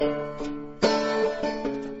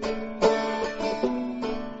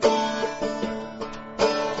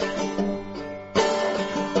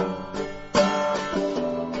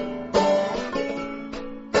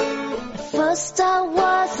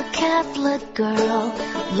girl.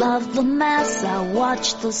 Love the mess, I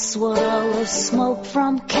watch the swirl of smoke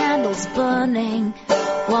from candles burning,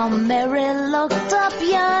 while Mary looked up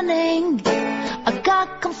yearning. I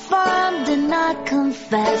got confirmed and I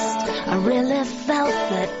confessed, I really felt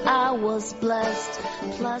that I was blessed.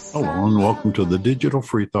 Plus, hello and welcome to the Digital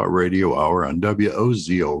Free Thought Radio Hour on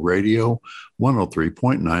WOZO Radio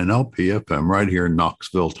 103.9 LPFM right here in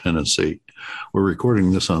Knoxville, Tennessee. We're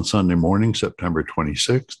recording this on Sunday morning, September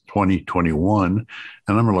 26, 2021,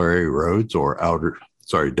 and I'm Larry Rhodes, or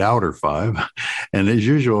Doubter 5. And as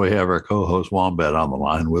usual, we have our co-host Wombat on the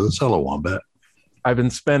line with us. Hello, Wombat. I've been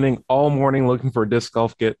spending all morning looking for a disc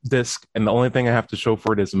golf disc, and the only thing I have to show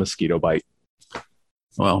for it is a mosquito bite.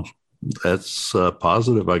 Well, that's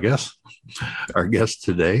positive, I guess. Our guest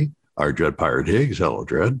today, our Dread Pirate Higgs. Hello,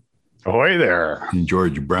 Dread. Ahoy there. And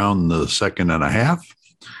George Brown, the second and a half.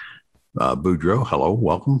 Boudreaux, hello,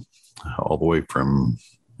 welcome. All the way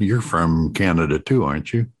you're from Canada too,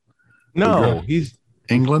 aren't you? No, Boudreaux? He's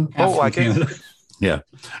England. Oh, I can. Yeah.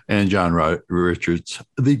 And John Richards,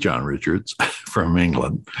 the John Richards from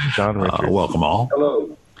England. John Richards. Welcome all.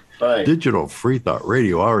 Hello. Hi. Digital Free Thought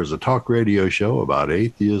Radio Hour is a talk radio show about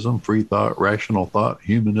atheism, free thought, rational thought,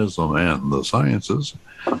 humanism, and the sciences.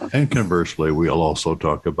 And conversely, we'll also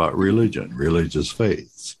talk about religion, religious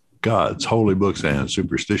faiths, gods, holy books, and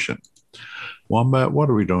superstition. Wombat, what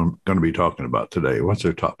are we going to be talking about today? What's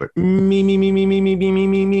our topic? Me.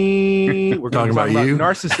 We're talking about you?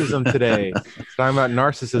 narcissism today. Talking about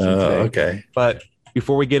narcissism today. Okay. But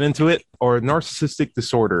before we get into it, or narcissistic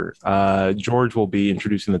disorder, George will be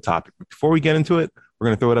introducing the topic. But before we get into it, we're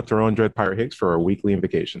going to throw it up to our own Dread Pirate Higgs for our weekly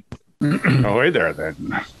invocation. Ahoy there,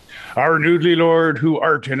 then. Our noodly lord, who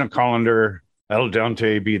art in a colander, al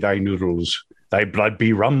dente be thy noodles. Thy blood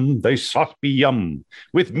be rum, thy sauce be yum,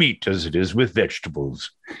 with meat as it is with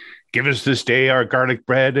vegetables. Give us this day our garlic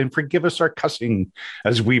bread, and forgive us our cussing,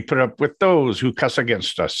 as we put up with those who cuss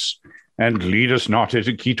against us. And lead us not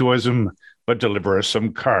into ketoism, but deliver us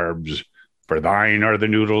some carbs. For thine are the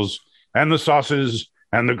noodles, and the sauces,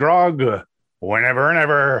 and the grog, whenever and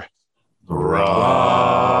ever.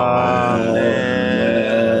 Ramen.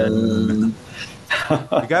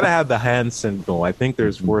 You got to have the hand signal. I think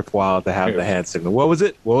there's worthwhile to have the hand signal. What was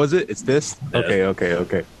it? It's this?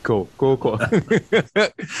 Okay. Cool. All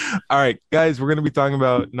right, guys, we're going to be talking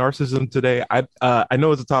about narcissism today. I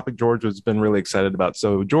know it's a topic George has been really excited about.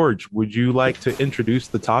 So, George, would you like to introduce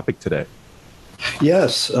the topic today?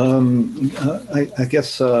 Yes. I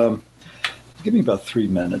guess give me about 3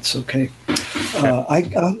 minutes, okay?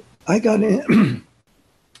 I got in.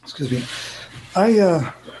 Excuse me.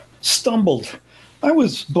 I stumbled. I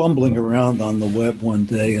was bumbling around on the web one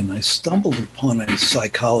day, and I stumbled upon a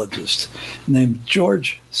psychologist named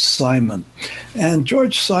George Simon. And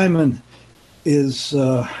George Simon is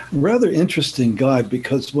a rather interesting guy,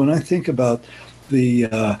 because when I think about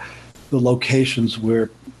the locations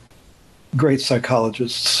where great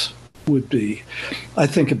psychologists would be, I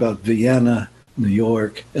think about Vienna, New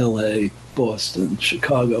York, L.A., Boston,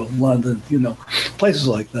 Chicago, London, places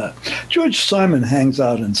like that. George Simon hangs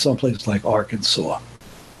out in some place like Arkansas.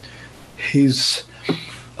 He's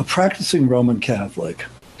a practicing Roman Catholic.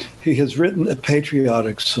 He has written a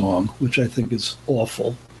patriotic song, which I think is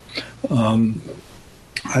awful.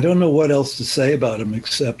 I don't know what else to say about him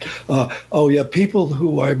except, people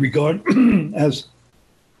who I regard as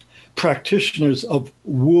practitioners of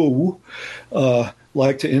woo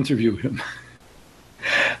like to interview him.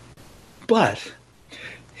 But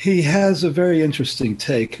he has a very interesting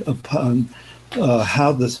take upon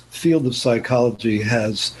how the field of psychology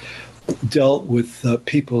has dealt with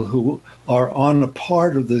people who are on a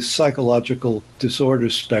part of the psychological disorder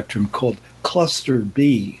spectrum called cluster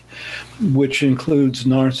B, which includes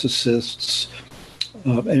narcissists,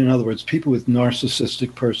 in other words, people with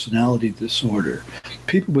narcissistic personality disorder,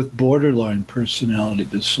 people with borderline personality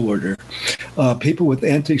disorder, people with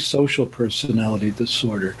antisocial personality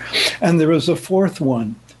disorder. And there is a fourth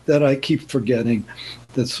one that I keep forgetting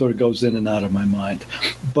that sort of goes in and out of my mind.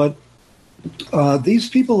 But these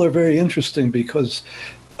people are very interesting because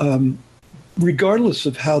regardless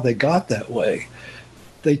of how they got that way,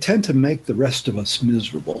 they tend to make the rest of us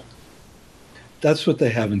miserable. That's what they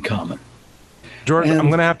have in common. George, I'm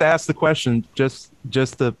going to have to ask the question just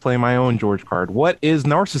to play my own George card. What is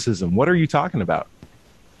narcissism? What are you talking about?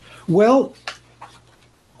 Well,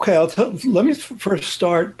 okay, let me first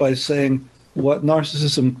start by saying what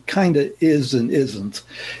narcissism kind of is and isn't.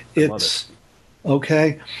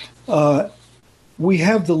 Okay. We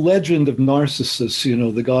have the legend of Narcissus,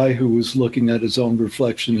 the guy who was looking at his own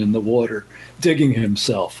reflection in the water, digging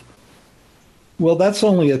himself. Well, that's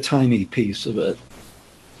only a tiny piece of it.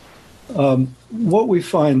 what we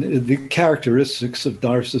find, the characteristics of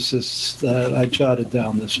narcissists that I jotted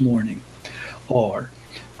down this morning are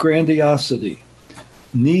grandiosity,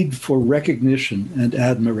 need for recognition and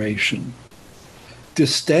admiration,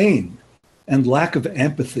 disdain and lack of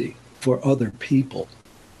empathy for other people,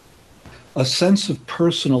 a sense of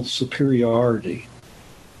personal superiority.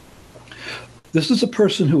 This is a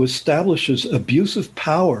person who establishes abusive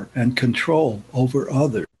power and control over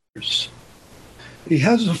others. He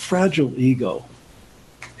has a fragile ego.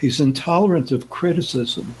 He's intolerant of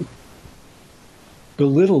criticism,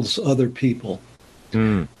 belittles other people.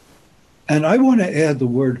 And I want to add the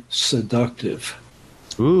word seductive.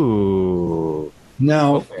 Ooh.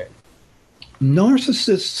 Now,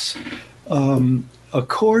 narcissists,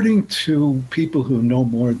 according to people who know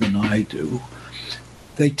more than I do,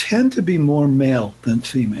 they tend to be more male than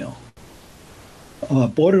female.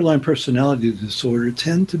 Borderline personality disorder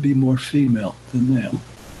tend to be more female than male.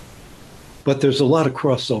 But there's a lot of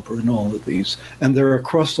crossover in all of these. And there are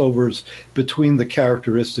crossovers between the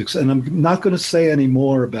characteristics. And I'm not going to say any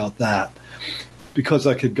more about that because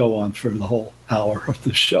I could go on for the whole hour of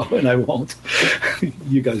the show, and I won't.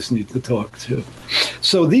 You guys need to talk too.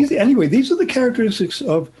 So these are the characteristics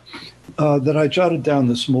of that I jotted down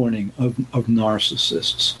this morning of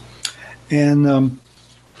narcissists. And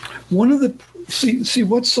one of the see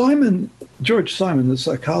what George Simon, the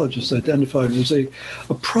psychologist, identified was a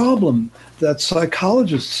problem that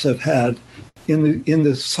psychologists have had in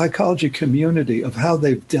the psychology community of how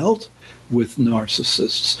they've dealt with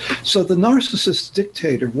narcissists. So the narcissist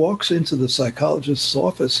dictator walks into the psychologist's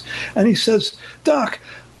office and he says, "Doc,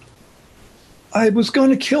 I was going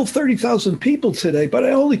to kill 30,000 people today, but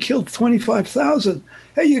I only killed 25,000.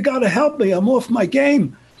 Hey, you got to help me. I'm off my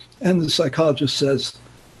game." And the psychologist says,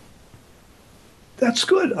 "That's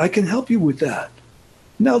good. I can help you with that.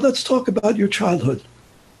 Now let's talk about your childhood."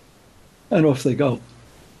 And off they go.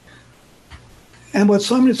 And what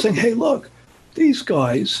Simon is saying, hey, look, these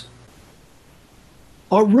guys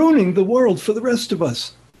are ruining the world for the rest of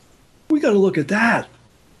us. We got to look at that.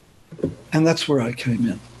 And that's where I came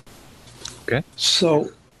in. Okay.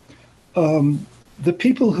 So the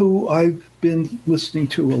people who I've been listening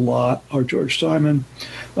to a lot are George Simon,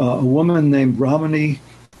 a woman named Ramani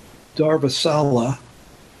Darvasala,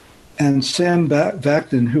 and Sam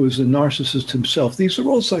Vaknin, who is a narcissist himself. These are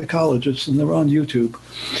all psychologists, and they're on YouTube.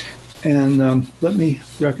 And let me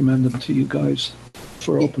recommend them to you guys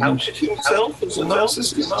for openness. He himself as a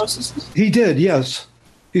narcissist? He did, yes.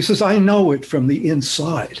 He says, "I know it from the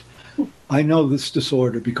inside. I know this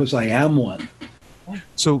disorder because I am one."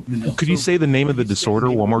 So could you say the name of the disorder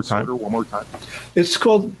one more time? It's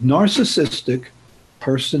called narcissistic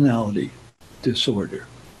personality disorder.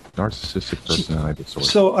 Narcissistic personality disorder.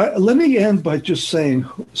 So let me end by just saying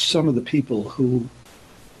some of the people who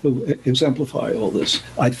exemplify all this,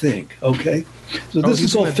 I think, okay? So this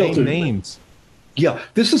is all filtered. Names. Yeah,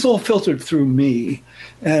 this is all filtered through me,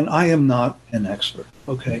 and I am not an expert,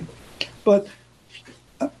 okay? But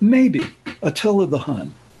maybe Attila the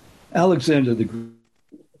Hun, Alexander the Great.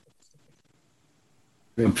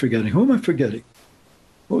 I'm forgetting. Who am I forgetting?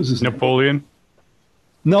 What was his Napoleon? name?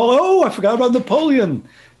 No, I forgot about Napoleon.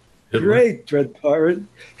 Hitler. Great, Dread Pirate.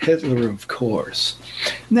 Hitler, of course.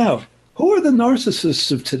 Now, who are the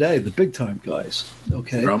narcissists of today, the big-time guys?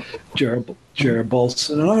 Okay, Trump. Jair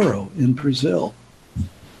Bolsonaro in Brazil.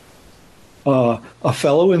 A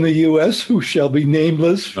fellow in the U.S. who shall be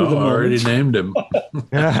nameless for the moment. Already named him.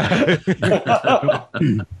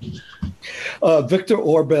 Viktor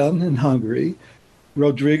Orban in Hungary,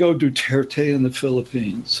 Rodrigo Duterte in the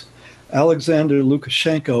Philippines, Alexander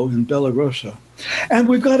Lukashenko in Belarus. And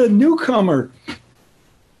we've got a newcomer,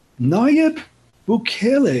 Nayib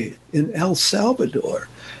Bukele in El Salvador.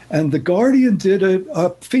 And The Guardian did a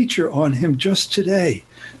feature on him just today.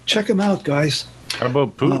 Check him out, guys. How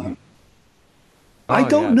about Putin? I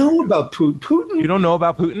don't know about Putin. You don't know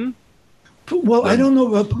about Putin? Well, I don't know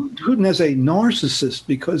about Putin as a narcissist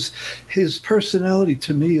because his personality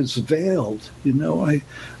to me is veiled. You know, I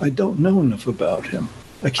don't know enough about him.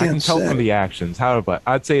 I can tell say. From the actions.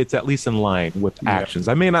 I'd say it's at least in line with actions.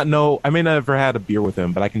 I may not have had a beer with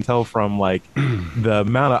him, but I can tell from like the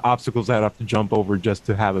amount of obstacles I'd have to jump over just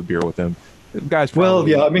to have a beer with him. The guy's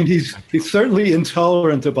probably, well, yeah, I mean, he's certainly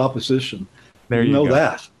intolerant of opposition. There you know go.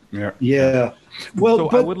 that. Yeah. Well, so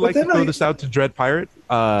I would like to throw this out to Dread Pirate.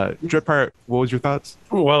 Dread Pirate, what was your thoughts?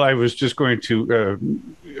 Well, I was just going to.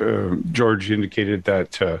 George indicated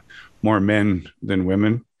that more men than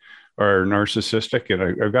women are narcissistic,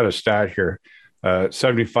 and I've got a stat here: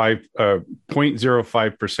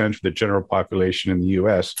 0.05% of the general population in the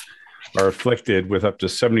U.S. are afflicted with up to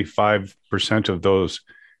 75% of those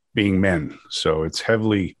being men. So it's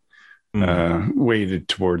heavily weighted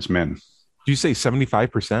towards men. Did you say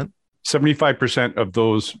 75%? 75% of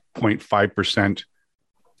those 0.5%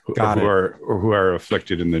 who are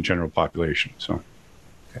afflicted in the general population. So,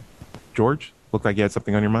 George, looked like you had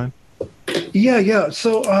something on your mind. Yeah.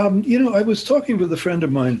 So, I was talking with a friend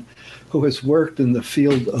of mine who has worked in the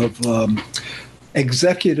field of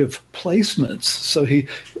executive placements. So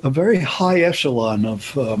a very high echelon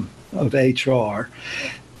of HR.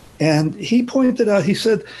 And he pointed out, he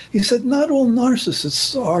said, not all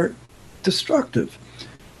narcissists are destructive.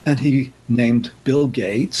 And he named Bill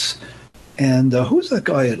Gates. And who's that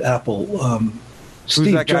guy at Apple?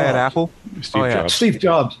 Who's that guy at Apple? Jobs. Steve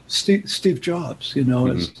Jobs. Steve Jobs,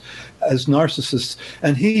 as narcissists.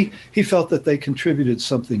 And he felt that they contributed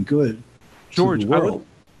something good George, to the world.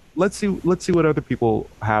 Let's see what other people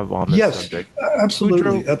have on this subject.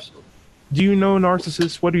 Absolutely. Do you know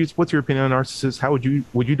narcissists? What's your opinion on narcissists? How would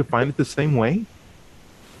you define it the same way?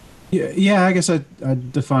 Yeah, I guess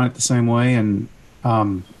I'd define it the same way. And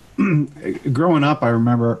growing up, I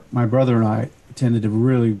remember my brother and I tended to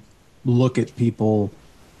really look at people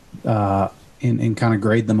and kind of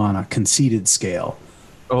grade them on a conceited scale.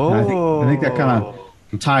 Oh, I think that kind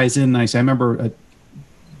of ties in nice. I remember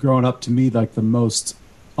growing up, to me, like the most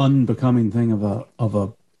unbecoming thing of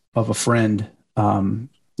a friend,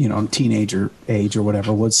 teenager age or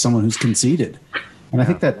whatever, was someone who's conceited. And I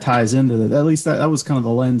think that ties into that. At least that was kind of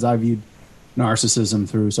the lens I viewed narcissism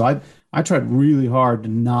through. So I tried really hard to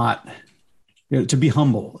not, to be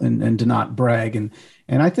humble and to not brag. And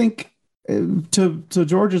I think to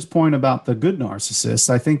George's point about the good narcissists,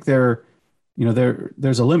 I think there's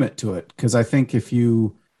a limit to it. Because I think if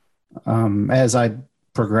you, as I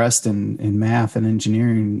progressed in math and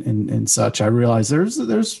engineering and such, I realized there's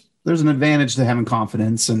an advantage to having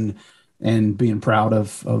confidence and being proud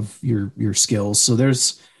of your skills. So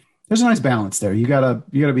there's a nice balance there. You gotta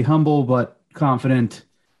be humble but confident,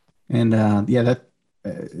 and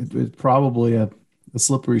it's probably a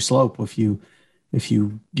slippery slope if you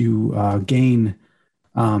gain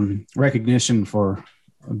recognition for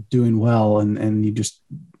doing well and you just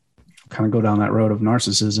kind of go down that road of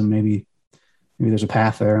narcissism. Maybe there's a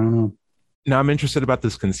path there. I don't know. Now I'm interested about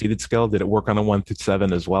this conceited scale. Did it work on a 1 through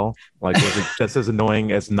 7 as well? Like, was it just as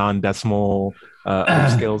annoying as non-decimal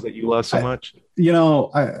scales that you love so much? We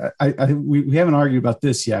haven't argued about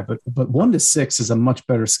this yet, but 1 to 6 is a much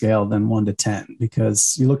better scale than 1 to 10,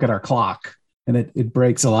 because you look at our clock and it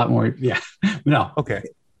breaks a lot more. Yeah. No. Okay.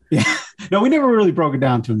 Yeah. No, we never really broke it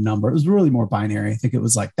down to a number. It was really more binary. I think it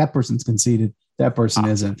was like, that person's conceited, that person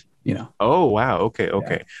isn't. Oh, wow. Okay.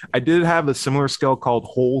 Yeah. I did have a similar scale called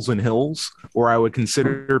holes and hills, where I would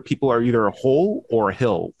consider people are either a hole or a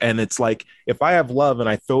hill. And it's like, if I have love and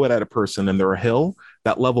I throw it at a person and they're a hill,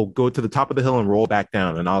 that love will go to the top of the hill and roll back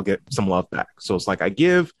down, and I'll get some love back. So it's like I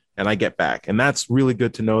give and I get back. And that's really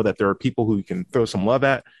good to know, that there are people who you can throw some love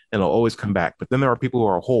at and it'll always come back. But then there are people who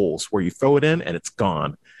are holes, where you throw it in and it's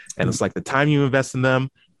gone. And it's like the time you invest in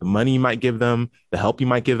them, the money you might give them, the help you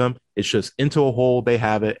might give them, it's just into a hole. They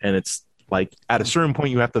have it. And it's like, at a certain point,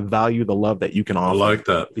 you have to value the love that you can offer. I like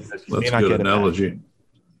that. That's a good analogy.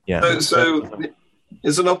 Yeah. So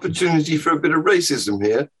there's an opportunity for a bit of racism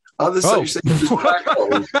here. Are there such things as black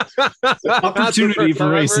holes? Opportunity for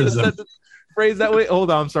racism. Phrase that way.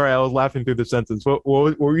 Hold on. I'm sorry. I was laughing through the sentence. What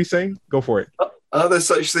were you saying? Go for it. Are there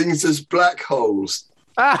such things as black holes?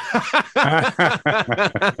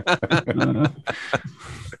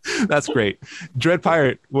 That's great. Dread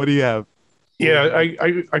Pirate, what do you have? Yeah,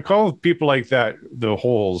 I call people like that the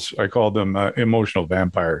holes. I call them emotional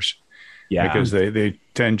vampires. Yeah, because they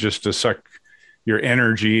tend just to suck your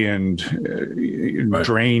energy and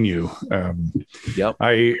drain you. Yep.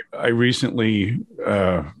 I recently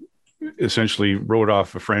essentially wrote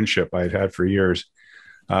off a friendship I'd had for years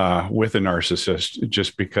with a narcissist,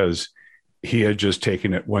 just because he had just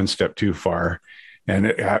taken it one step too far, and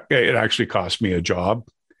it actually cost me a job.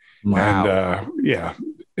 Wow.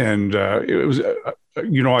 And it was,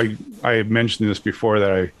 I had mentioned this before,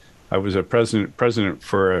 that I was a president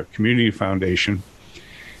for a community foundation,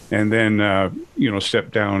 and then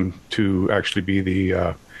stepped down to actually be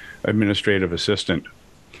the administrative assistant.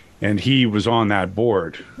 And he was on that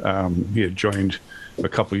board. He had joined a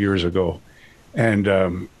couple years ago, and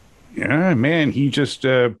he just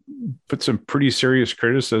put some pretty serious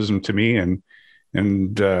criticism to me,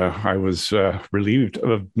 and I was relieved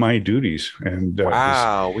of my duties. And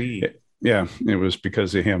it was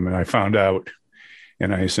because of him. And I found out,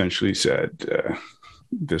 and I essentially said,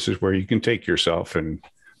 "This is where you can take yourself, and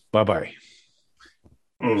bye-bye."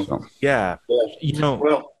 So. Yeah,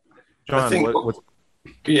 well, John,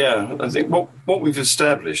 Yeah, I think what we've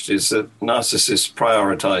established is that narcissists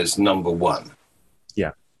prioritize number one.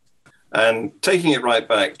 Yeah. And taking it right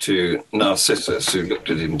back to Narcissus, who looked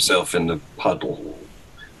at himself in the puddle,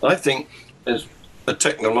 I think there's a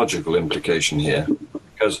technological implication here,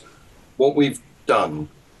 because what we've done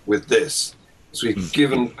with this is we've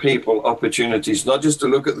given people opportunities not just to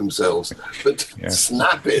look at themselves, but to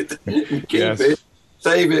snap it, keep it,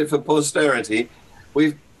 save it for posterity.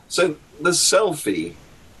 So the selfie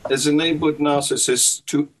has enabled narcissists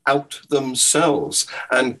to out themselves.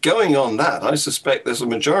 And going on that, I suspect there's a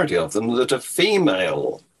majority of them that are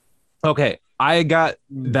female. Okay.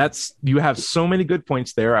 You have so many good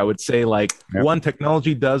points there. I would say, one,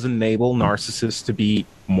 technology does enable narcissists to be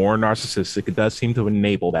more narcissistic. It does seem to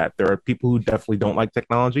enable that. There are people who definitely don't like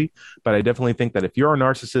technology, but I definitely think that if you're a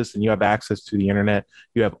narcissist and you have access to the internet,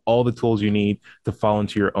 you have all the tools you need to fall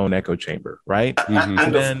into your own echo chamber, right?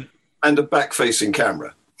 Mm-hmm. And a back-facing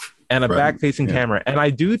camera. And a back-facing camera. And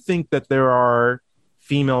I do think that there are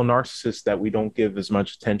female narcissists that we don't give as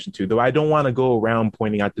much attention to, though I don't want to go around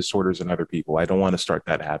pointing out disorders in other people. I don't want to start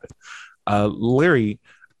that habit. Larry,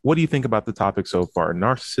 what do you think about the topic so far?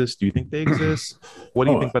 Narcissists, do you think they exist? What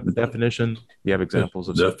do you think about the definition? Do you have examples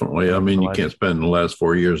of definitely? I mean, you can't spend the last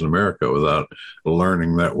 4 years in America without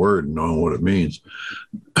learning that word and knowing what it means.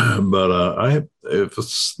 But if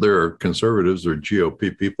there are conservatives or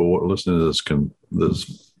GOP people listening to this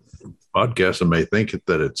podcast and may think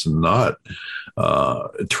that it's not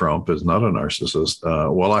Trump is not a narcissist.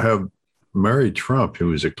 Well, I have Mary Trump,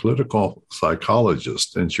 who is a clinical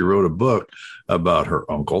psychologist, and she wrote a book about her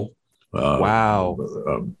uncle.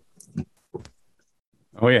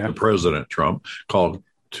 President Trump, called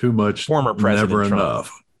 "Too Much, Former President Never Trump.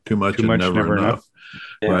 Enough." Too much and never enough.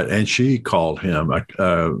 Yeah. Right, and she called him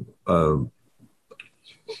a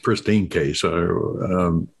pristine case,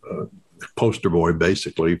 poster boy,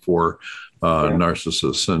 basically, for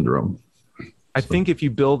narcissist syndrome. I think if you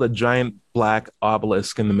build a giant black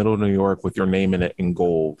obelisk in the middle of New York with your name in it in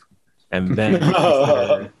gold, and then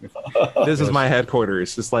this is my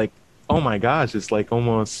headquarters, it's like, oh my gosh, it's like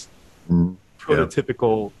almost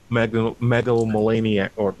prototypical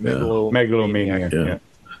megalomaniac or megalomaniac. Yeah.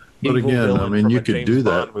 But again, I mean, you could do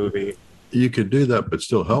that. Movie. You could do that, but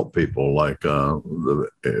still help people, like Bill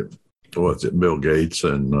Gates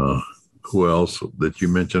and who else that you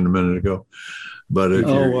mentioned a minute ago. But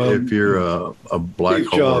if you're a black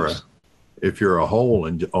hole, or if you're a hole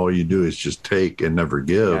and all you do is just take and never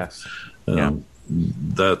give,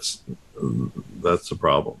 that's the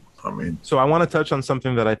problem. I mean, so I want to touch on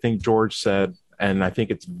something that I think George said, and I think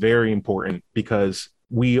it's very important, because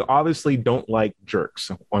we obviously don't like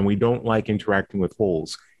jerks and we don't like interacting with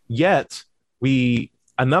holes. Yet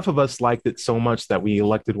enough of us liked it so much that we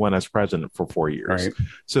elected one as president for 4 years. Right.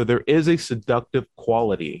 So there is a seductive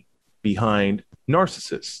quality behind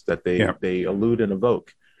narcissists that they allude and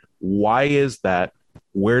evoke. Why is that?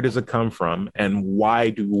 Where does it come from? And why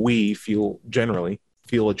do we generally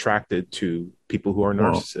feel attracted to people who are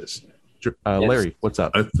narcissists? Larry, what's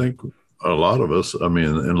up? I think a lot of us, I mean,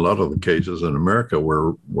 in a lot of the cases in America,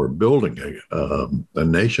 we're building a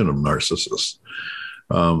nation of narcissists.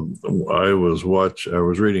 I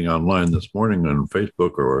was reading online this morning on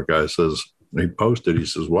Facebook, or a guy says, he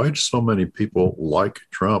says, why do so many people like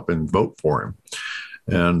Trump and vote for him?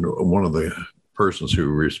 And one of the persons who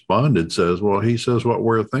responded says, well, he says what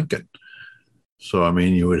we're thinking. So, I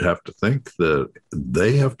mean, you would have to think that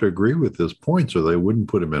they have to agree with his points or they wouldn't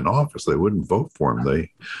put him in office. They wouldn't vote for him. They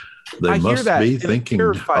must be thinking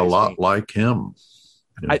a lot like him.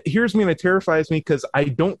 Yeah. It terrifies me, because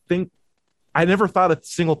I never thought a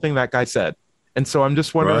single thing that guy said. And so I'm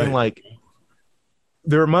just wondering,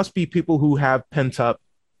 there must be people who have pent up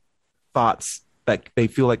thoughts that they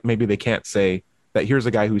feel like maybe they can't say, that here's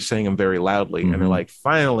a guy who's saying them very loudly. Mm-hmm. And they're like,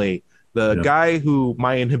 finally, the guy who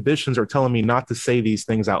my inhibitions are telling me not to say these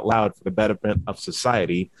things out loud for the betterment of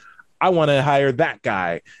society, I want to hire that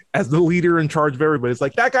guy as the leader in charge of everybody. It's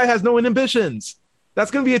like, that guy has no inhibitions. That's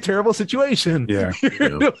going to be a terrible situation. Yeah.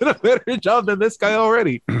 You're doing a better job than this guy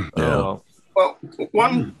already. Well,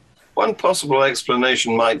 one possible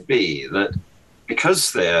explanation might be that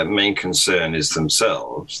because their main concern is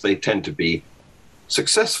themselves, they tend to be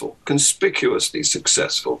successful, conspicuously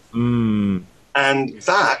successful. And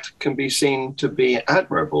that can be seen to be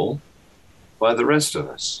admirable by the rest of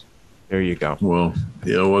us. There you go. Well,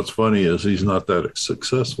 what's funny is he's not that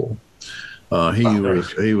successful.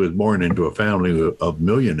 He was born into a family of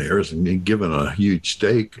millionaires and given a huge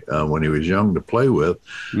stake when he was young to play with.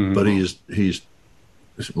 Mm-hmm. But he's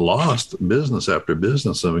lost business after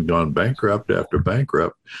business and gone bankrupt after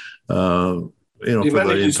bankrupt. for the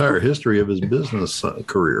manages entire history of his business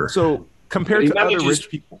career. So compared to other rich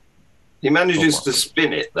people, he manages to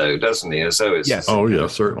spin it, though, doesn't he? As though it's yes. Oh yeah,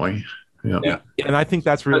 certainly. Yeah. And I think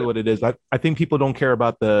that's really what it is. I think people don't care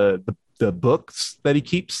about the books that he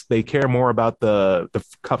keeps. They care more about the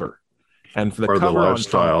cover, and for the or cover the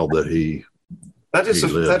lifestyle that he. That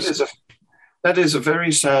is a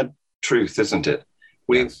very sad truth, isn't it?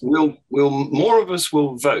 Will more of us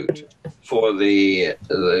will vote for the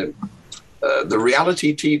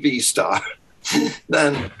reality TV star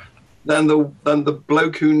than the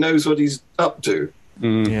bloke who knows what he's up to.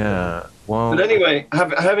 Yeah. Well, but anyway,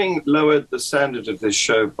 having lowered the standard of this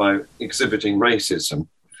show by exhibiting racism,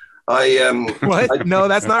 what? No,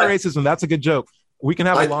 that's not racism. That's a good joke. We can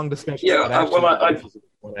have a long discussion. Yeah. I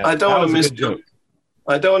don't want to miss.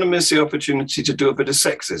 I don't want to miss the opportunity to do a bit of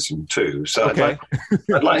sexism too. So okay.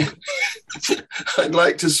 I'd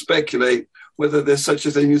like to speculate whether there's such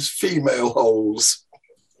a thing as female holes.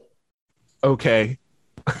 Okay.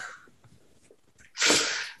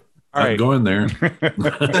 All right, going there.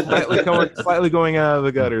 slightly going out of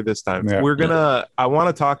the gutter this time. Yeah. I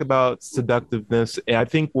want to talk about seductiveness, and I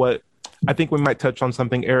think we might touch on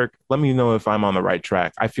something. Eric, let me know if I'm on the right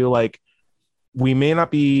track. I feel like we may not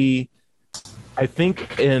be. I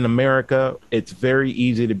think in America, it's very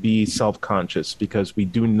easy to be self-conscious because we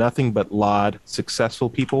do nothing but laud successful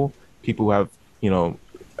people who have,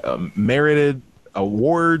 merited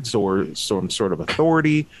awards or some sort of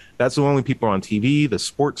authority. That's the only people on TV, the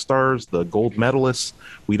sports stars, the gold medalists.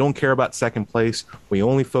 We don't care about second place. We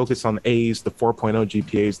only focus on A's, the 4.0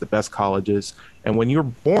 GPAs, the best colleges. And when you're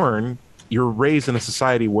born, you're raised in a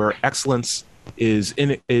society where excellence is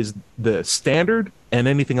the standard and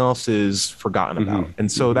anything else is forgotten about.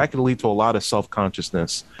 And so that can lead to a lot of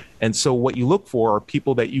self-consciousness. And so what you look for are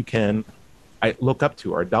people that you can look up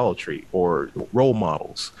to, or idolatry, or role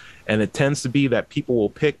models. And it tends to be that people will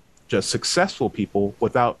pick just successful people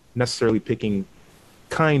without necessarily picking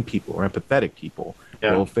kind people or empathetic people.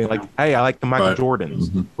 Yeah. They'll think like, hey, I like the Michael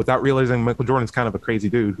Jordans, without realizing Michael Jordan's kind of a crazy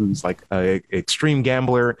dude who's like an extreme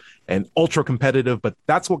gambler and ultra competitive, but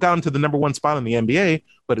that's what got him to the number one spot in the NBA,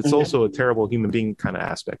 but it's also a terrible human being kind of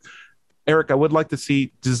aspect. Eric, I would like to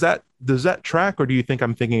see, does that track, or do you think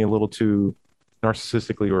I'm thinking a little too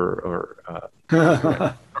narcissistically or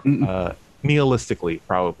nihilistically,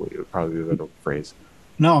 probably a better phrase?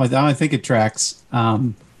 No, I think it tracks.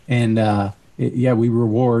 We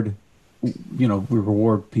reward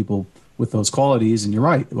people with those qualities. And you're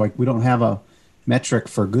right. Like, we don't have a metric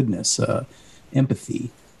for goodness,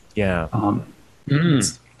 empathy. Yeah.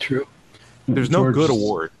 True. There's no good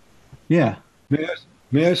award. Yeah.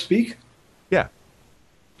 May I speak? Yeah.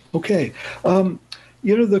 Okay.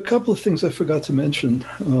 There are a couple of things I forgot to mention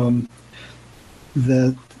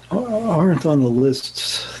that aren't on the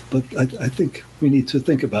list, but I think we need to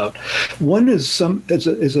think about. One is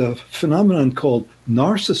a phenomenon called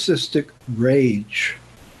narcissistic rage.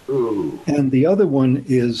 Ooh. And the other one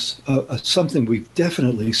is something we've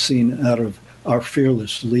definitely seen out of our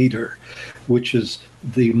fearless leader, which is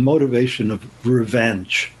the motivation of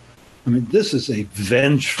revenge. I mean, this is a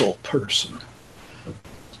vengeful person.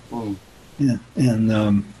 Oh. Yeah, and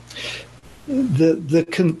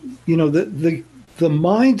the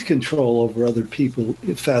mind control over other people,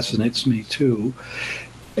 it fascinates me too,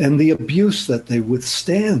 and the abuse that they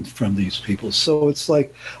withstand from these people. So it's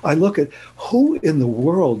like, I look at who in the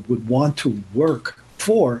world would want to work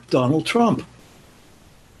for Donald Trump,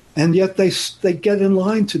 and yet they get in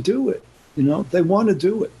line to do it. They want to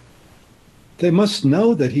do it. They must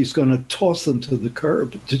know that he's going to toss them to the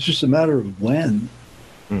curb. It's just a matter of when.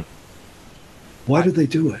 Why do they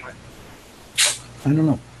do it? I don't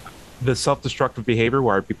know. The self-destructive behavior.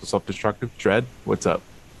 Why are people self-destructive? Dread, what's up?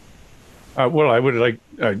 Well, I would like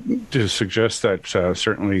to suggest that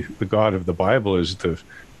certainly the God of the Bible is the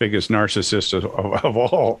biggest narcissist of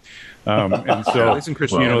all, and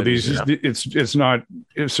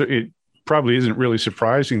so it probably isn't really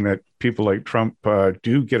surprising that people like Trump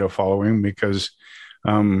do get a following, because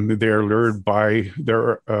they're lured by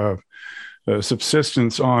their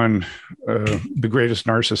subsistence on the greatest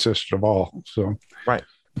narcissist of all. So right.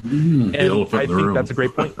 And I think that's a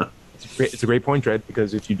great point. It's a great point, Dredd,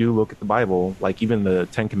 because if you do look at the Bible, like even the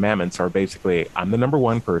 10 Commandments are basically, I'm the number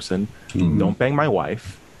one person. Don't bang my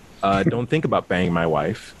wife. Don't think about banging my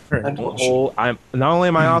wife. I'm not only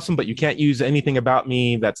am I awesome, but you can't use anything about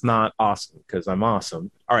me that's not awesome, because I'm awesome.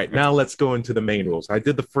 All right, now let's go into the main rules. I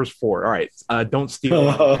did the first 4. All right, don't steal.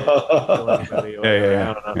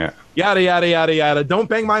 Yada yada yada yada. Don't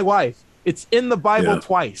bang my wife. It's in the Bible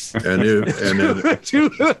twice. And 2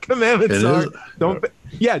 commandments are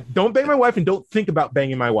Yeah, don't bang my wife and don't think about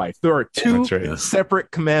banging my wife. There are two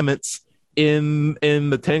separate commandments in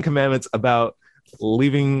the 10 Commandments about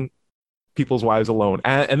leaving people's wives alone.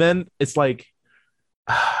 And then it's like,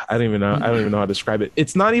 I don't even know how to describe it.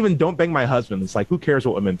 It's not even don't bang my husband. It's like, who cares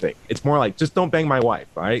what women think? It's more like, just don't bang my wife,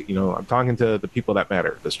 right? You know, I'm talking to the people that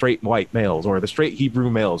matter, the straight white males or the straight Hebrew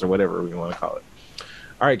males or whatever we want to call it.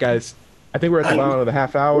 All right, guys, I think we're at the bottom of the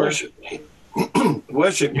half hour. Worship me.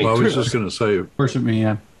 Worship me. Well, I was just going to say, worship me,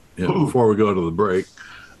 yeah. Before we go to the break,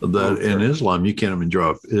 that in Islam you can't even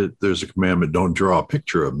draw. There's a commandment: don't draw a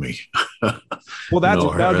picture of me. Well, that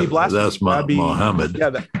would be blasphemy. That's Muhammad. Yeah,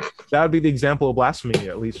 that would be the example of blasphemy,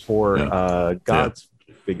 at least for God's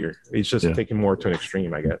figure. He's just taking more to an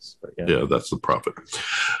extreme, I guess. But yeah, that's the prophet.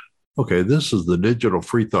 Okay, this is the Digital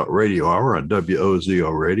Free Thought Radio Hour on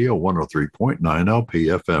WOZO Radio 103.9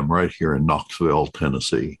 LPFM right here in Knoxville,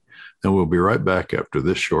 Tennessee. And we'll be right back after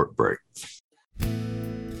this short break.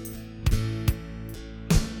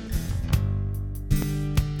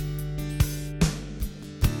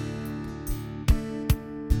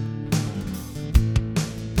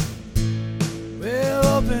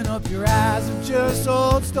 Open up your eyes of just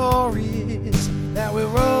old stories that we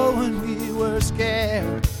wrote when we were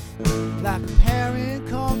scared. Like a parent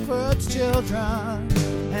comforts children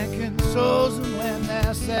and consoles them when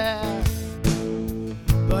they're sad.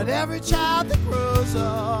 But every child that grows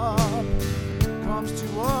up comes to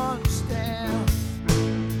understand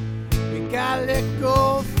we gotta let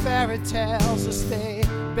go of fairy tales or stay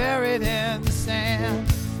buried in the sand.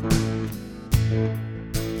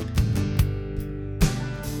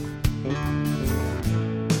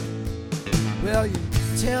 Well, you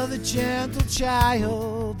tell the gentle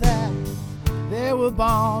child that they were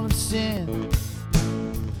born of sin,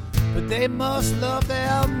 but they must love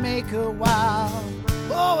their maker while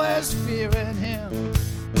always fearing him.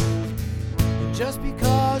 And just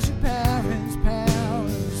because your parents'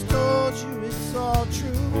 told you it's all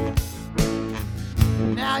true,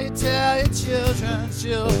 now you tell your children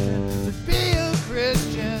to be a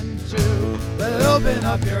Christian too. But open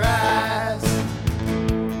up your eyes.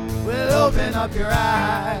 We'll open up your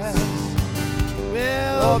eyes.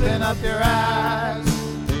 We'll open up your eyes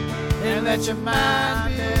and let your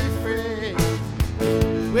mind be free.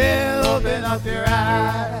 We'll open up your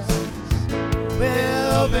eyes.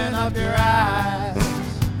 We'll open up your eyes.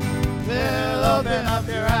 We'll open up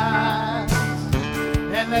your eyes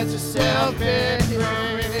and let yourself be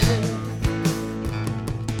free.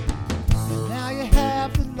 And now you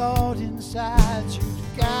have the Lord inside you to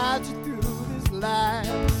guide you through this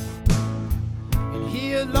life.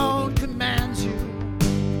 He alone commands you,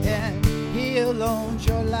 and He alone's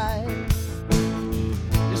your life.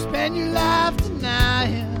 You spend your life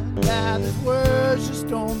denying that His words just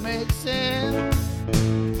don't make sense.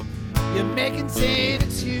 You're making sane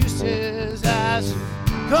excuses as you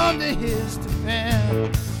come to His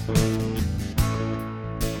defense.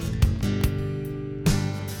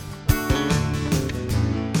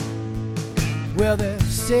 Well, they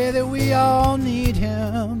say that we all need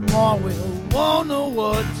Him, or we'll won't know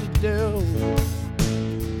what to do.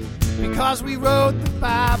 Because we wrote the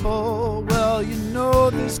Bible, well, you know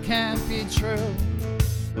this can't be true.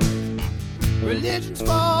 Religion's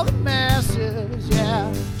for the masses,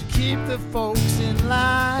 yeah, to keep the folks in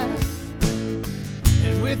line.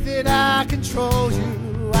 And with it I control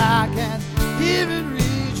you, I can even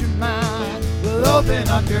read your mind. We'll open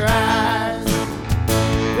up your eyes.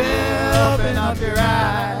 We'll open up your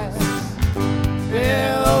eyes.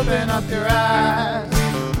 We'll open up your eyes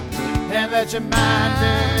and let your mind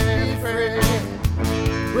be free.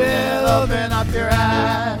 We'll open up your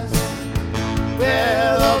eyes.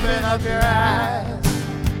 We'll open up your eyes.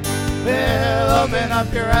 We'll open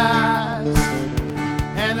up your eyes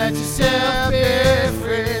and let yourself be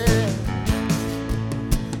free.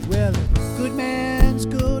 Well, a good man's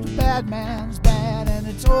good, a bad man's bad, and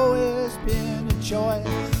it's always been a choice.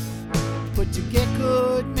 But to get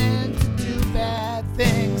good men to do bad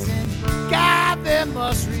things, and God, they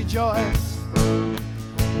must rejoice.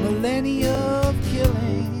 Millennia of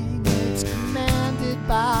killing, it's commanded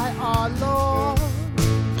by our Lord.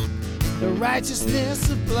 The righteousness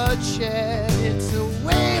of bloodshed, it's a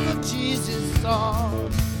wave of Jesus'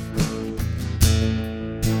 sword.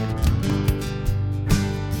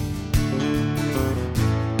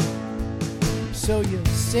 So you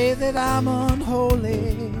say that I'm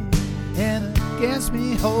unholy and against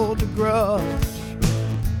me hold a grudge.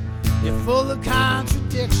 You're full of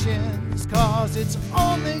contradictions, cause it's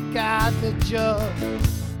only God that judge.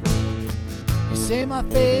 You say my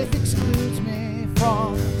faith excludes me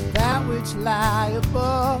from that which lie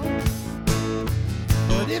above,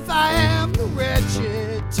 but And if I am the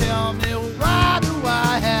wretched, tell me why do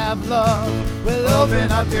I have love? Well, open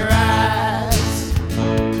up your eyes.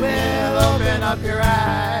 Well, open up your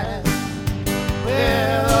eyes.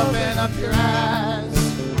 Well, open up your eyes.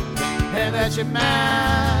 And let your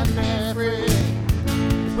mind be free.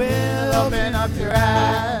 Well, open up your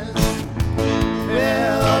eyes.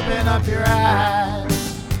 Well, open up your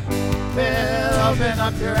eyes. Well, open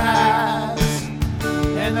up your eyes.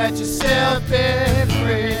 And let yourself be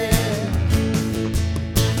free.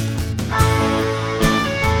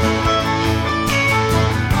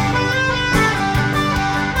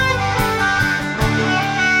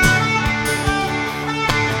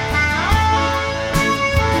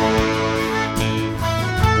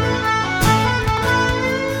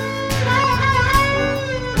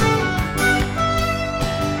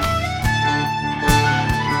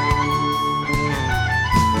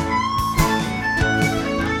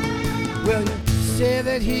 Say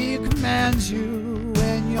that he commands you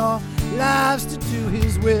and your lives to do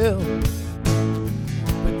his will,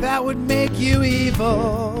 but that would make you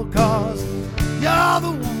evil, cause you're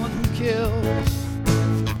the one who kills.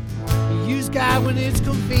 You use God when it's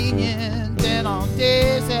convenient and on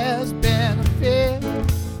days as benefit.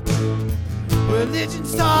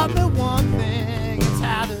 Religion's taught me one thing, it's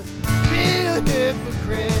how to be a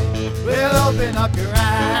hypocrite. Well, open up your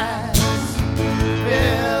eyes.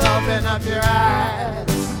 Well, open up your eyes.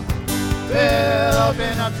 Well,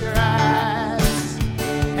 open up your eyes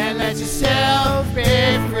and let yourself be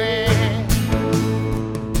free.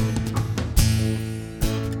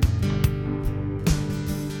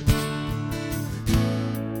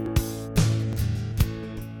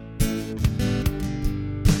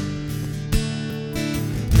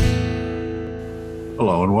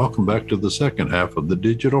 Hello, and welcome back to the second half of the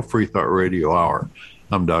Digital Free Thought Radio Hour.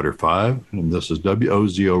 I'm Dr. Five, and this is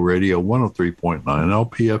WOZO Radio 103.9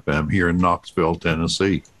 LPFM here in Knoxville,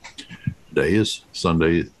 Tennessee. Today is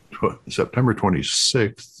Sunday, September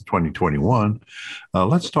 26th, 2021.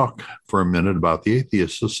 Let's talk for a minute about the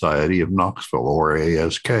Atheist Society of Knoxville, or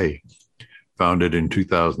ASK. Founded in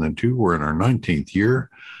 2002, we're in our 19th year.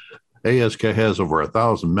 ASK has over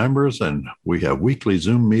 1,000 members, and we have weekly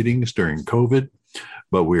Zoom meetings during COVID.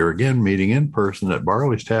 But we are again meeting in person at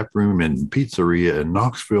Barley's Tap Room and Pizzeria in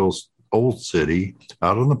Knoxville's Old City,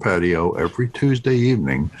 out on the patio every Tuesday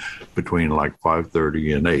evening between like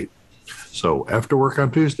 5:30 and 8. So after work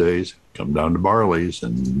on Tuesdays, come down to Barley's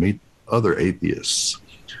and meet other atheists.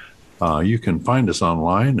 You can find us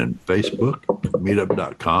online on Facebook,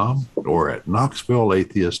 meetup.com, or at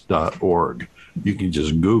knoxvilleatheist.org. You can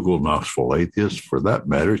just Google Knoxville Atheist. For that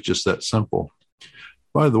matter, it's just that simple.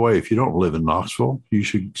 By the way, if you don't live in Knoxville, you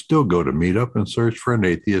should still go to Meetup and search for an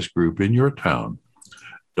atheist group in your town.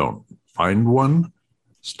 Don't find one,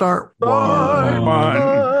 start one.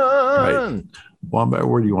 Right. Wombat,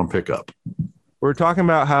 where do you want to pick up? We're talking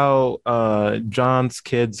about how John's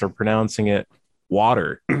kids are pronouncing it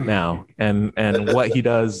water now, and what he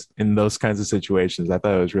does in those kinds of situations. I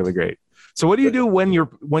thought it was really great. So what do you do when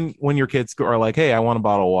your kids are like, "Hey, I want a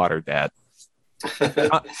bottle of water, Dad"?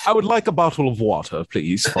 I would like a bottle of water,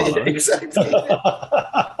 please, Father. Exactly.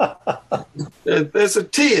 There's a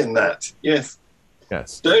T in that. Yes.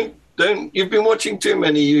 Yes. Don't. You've been watching too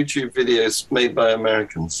many YouTube videos made by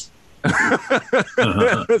Americans.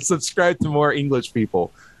 Subscribe to more English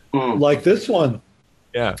people. Like this one.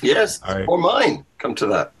 Yeah. Yes. All right. Or mine. Come to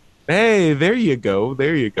that. Hey, there you go.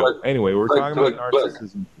 There you go. Anyway, we're talking about look.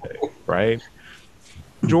 narcissism today, right?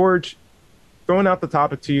 George, throwing out the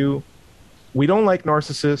topic to you. We don't like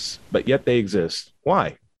narcissists, but yet they exist.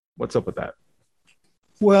 Why? What's up with that?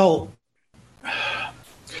 Well,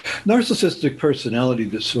 narcissistic personality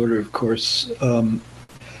disorder, of course,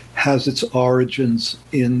 has its origins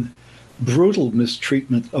in brutal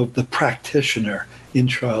mistreatment of the practitioner in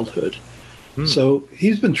childhood. So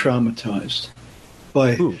he's been traumatized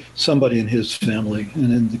by somebody in his family.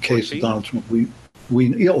 And in the case of Donald Trump,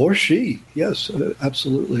 or she, yes,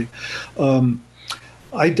 absolutely.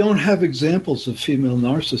 I don't have examples of female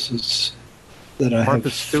narcissists that I Martha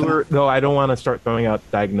have. Stewart, though I don't want to start throwing out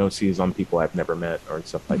diagnoses on people I've never met or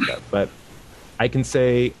stuff like that. But I can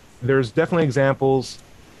say there's definitely examples.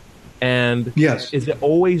 And yes, is it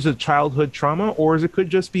always a childhood trauma, or is it could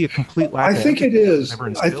just be a complete lack? I think it is.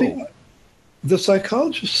 I think the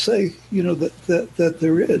psychologists say, that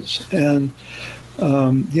there is, and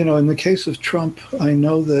in the case of Trump, I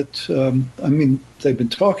know that, they've been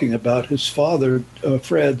talking about his father,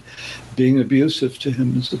 Fred, being abusive to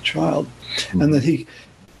him as a child, and that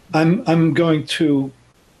I'm going to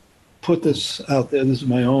put this out there. This is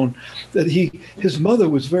my own. That his mother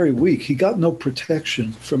was very weak. He got no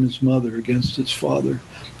protection from his mother against his father,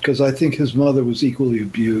 because I think his mother was equally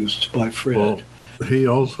abused by Fred. Well, he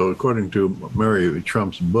also, according to Mary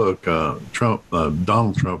Trump's book, Donald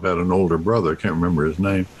Trump had an older brother. I can't remember his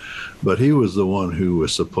name, but he was the one who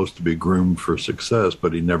was supposed to be groomed for success,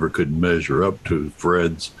 but he never could measure up to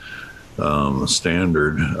Fred's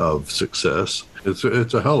standard of success. It's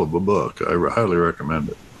a hell of a book. I highly recommend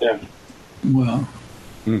it. Yeah. Well,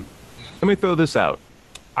 Let me throw this out.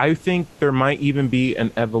 I think there might even be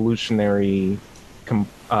an evolutionary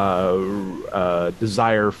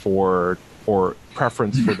desire for or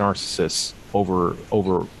preference for narcissists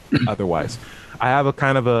over otherwise. I have a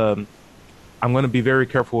kind of a. I'm going to be very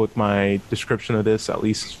careful with my description of this, at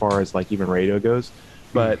least as far as like even radio goes.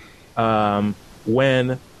 But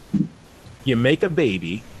when you make a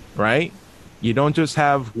baby, right? You don't just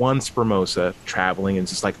have one spermosa traveling and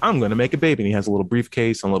just like, I'm going to make a baby. And he has a little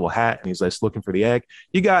briefcase and a little hat and he's just looking for the egg.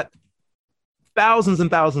 You got thousands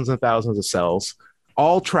and thousands and thousands of cells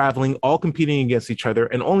all traveling, all competing against each other.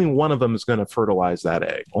 And only one of them is going to fertilize that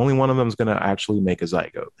egg. Only one of them is going to actually make a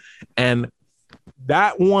zygote. And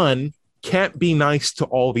that one can't be nice to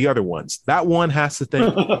all the other ones. That one has to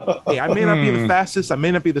think, hey, I may not be the fastest, I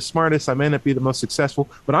may not be the smartest, I may not be the most successful,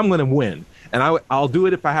 but I'm going to win. And I'll do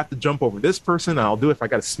it if I have to jump over this person. I'll do it if I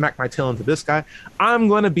got to smack my tail into this guy. I'm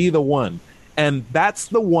going to be the one. And that's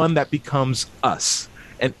the one that becomes us.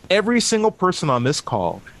 And every single person on this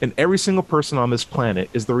call and every single person on this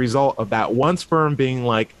planet is the result of that one sperm being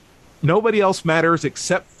like, nobody else matters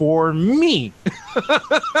except for me.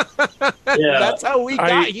 That's how we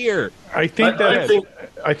got here. I think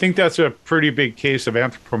that's a pretty big case of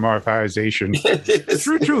anthropomorphization.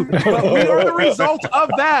 True. But we are the result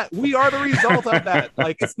of that. We are the result of that.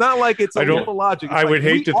 Like, it's not like it's a leap of logic. I would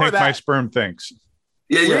hate to think my sperm thinks.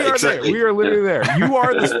 Exactly. We are literally there. You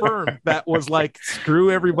are the sperm that was like,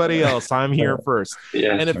 screw everybody else. I'm here first.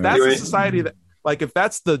 Yeah. And if that's the society that, like, if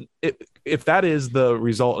that is the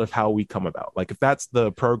result of how we come about, like if that's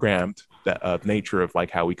the programmed nature of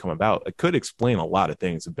like how we come about, it could explain a lot of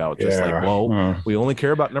things about just we only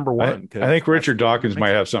care about number one. I think Richard Dawkins might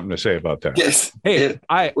have something to say about that. Yes. Hey,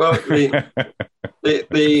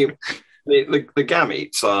 the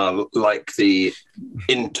gametes are like the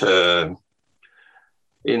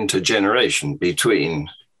intergeneration between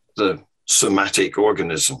the somatic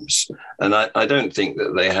organisms, and I don't think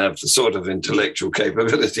that they have the sort of intellectual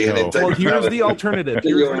capability and intellectuality. Well, here's the alternative.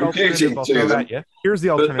 Here's the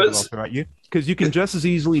alternative I'll throw at you, because you can just as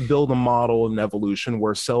easily build a model in evolution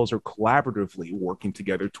where cells are collaboratively working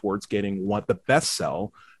together towards getting the best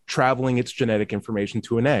cell traveling its genetic information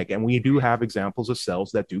to an egg. And we do have examples of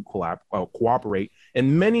cells that do cooperate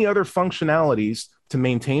in many other functionalities to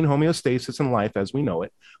maintain homeostasis in life as we know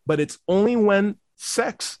it. But it's only when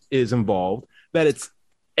sex is involved that it's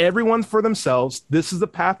everyone for themselves. This is the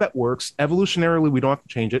path that works. Evolutionarily, we don't have to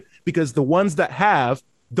change it, because the ones that have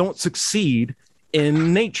don't succeed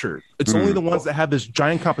in nature. It's only the ones that have this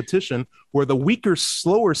giant competition where the weaker,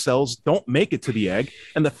 slower cells don't make it to the egg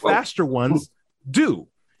and the faster ones do.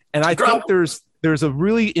 And I think there's a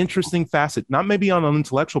really interesting facet, not maybe on an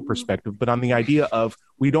intellectual perspective, but on the idea of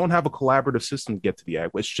we don't have a collaborative system to get to the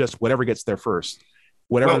egg. It's just whatever gets there first.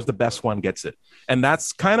 Whatever's the best one gets it. And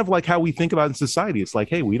that's kind of like how we think about it in society. It's like,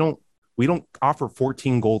 hey, we don't offer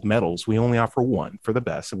 14 gold medals. We only offer one for the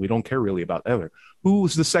best, and we don't care really about the other. Who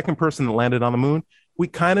was the second person that landed on the moon? We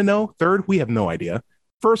kind of know. Third, we have no idea.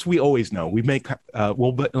 First, we always know. We make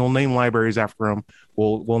we'll name libraries after them.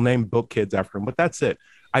 We'll name book kids after them, but that's it.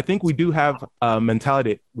 I think we do have a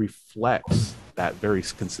mentality that reflects that very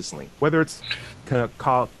consistently. Whether it's kind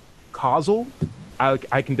of causal, I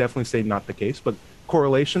can definitely say not the case, but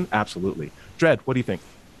correlation, absolutely. Dred, what do you think?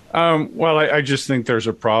 Well, I just think there's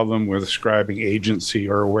a problem with ascribing agency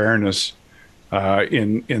or awareness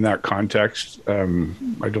in that context. I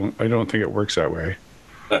don't think it works that way.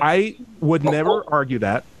 I would never argue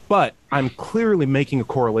that, but I'm clearly making a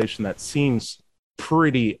correlation that seems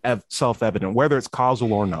pretty self-evident, whether it's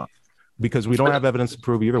causal or not, because we don't have evidence to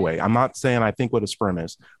prove either way. I'm not saying I think what a sperm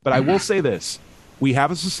is, but I will say this. We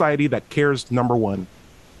have a society that cares, number one,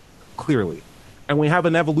 clearly. And we have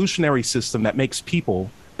an evolutionary system that makes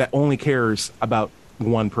people that only cares about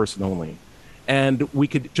one person only. And we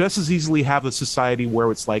could just as easily have a society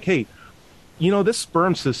where it's like, hey, this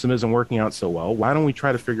sperm system isn't working out so well. Why don't we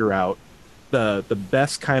try to figure out the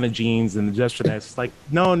best kind of genes and the just genetics? It's like,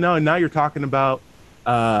 no, now you're talking about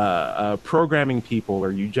programming people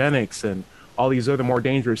or eugenics and all these other more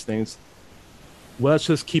dangerous things. Well, let's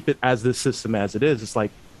just keep it as this system as it is. It's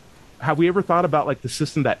like, have we ever thought about like the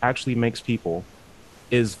system that actually makes people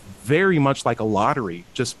is very much like a lottery,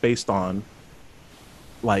 just based on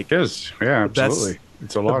like It is. Yeah, absolutely.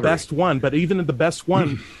 It's a the lottery. best one. But even the best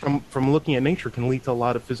one from looking at nature can lead to a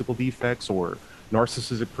lot of physical defects or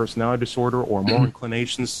narcissistic personality disorder or more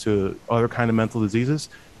inclinations to other kind of mental diseases.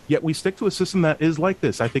 Yet we stick to a system that is like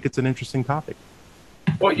this. I think it's an interesting topic.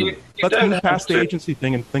 Well, you Let's don't move have past the to- agency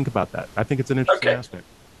thing and think about that. I think it's an interesting Okay. aspect.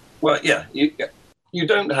 Well, yeah, you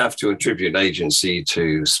don't have to attribute agency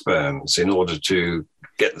to sperms in order to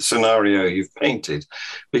get the scenario you've painted,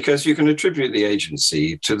 because you can attribute the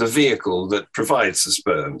agency to the vehicle that provides the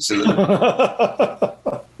sperms, the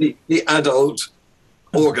adult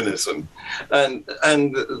organism, and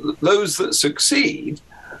those that succeed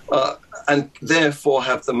and therefore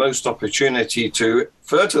have the most opportunity to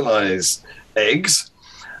fertilize eggs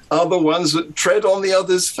are the ones that tread on the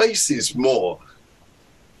others' faces more.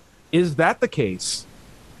 Is that the case?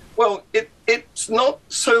 Well, it's not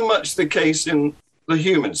so much the case in the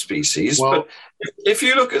human species, Well- but if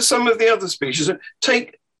you look at some of the other species,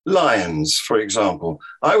 take lions, for example,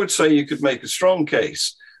 I would say you could make a strong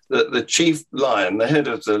case that the chief lion, the head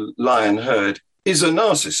of the lion herd, is a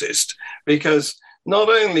narcissist, because not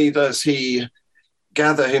only does he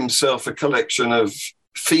gather himself a collection of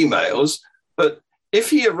females, but if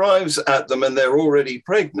he arrives at them and they're already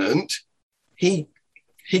pregnant, he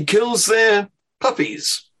kills their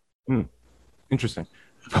puppies. Interesting.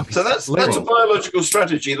 So that's a biological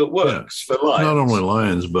strategy that works for lions. Not only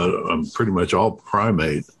lions, but pretty much all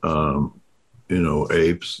primate,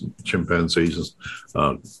 apes, chimpanzees,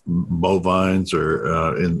 bovines,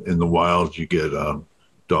 or in the wild, you get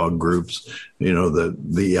dog groups. That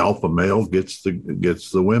the alpha male gets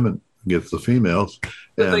the women, gets the females,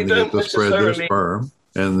 But and they they don't get to spread their necessarily- sperm.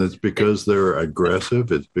 And it's because they're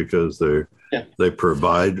aggressive. It's because they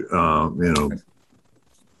provide,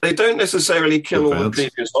 They don't necessarily kill all the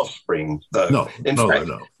Defense. previous offspring, though. no, in no, fact,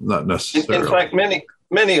 no, not in necessarily. fact,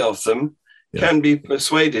 many of them Yeah. can be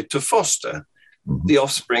persuaded to foster Mhm. the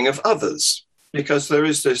offspring of others, because there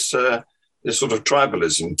is this sort of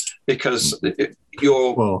tribalism. Because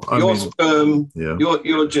your Well, I your mean, sperm, yeah.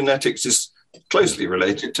 your genetics is closely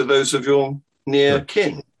related to those of your near Yeah.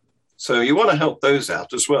 kin. So you want to help those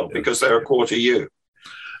out as well, because they're a quarter you.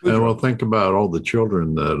 And well, think about all the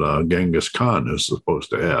children that Genghis Khan is supposed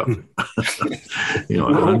to have. We're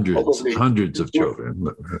all hundreds of children.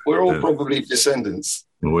 We're all Yeah. probably descendants.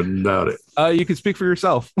 Wouldn't doubt it. You can speak for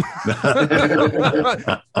yourself.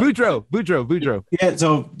 Boudreaux. Yeah,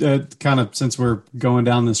 so kind of since we're going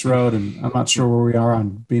down this road, and I'm not sure where we are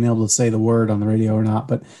on being able to say the word on the radio or not,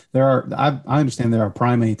 but I understand there are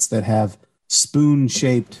primates that have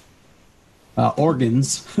spoon-shaped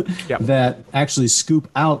organs Yep. that actually scoop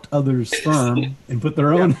out other sperm and put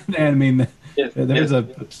their own. I mean, Yes, there's a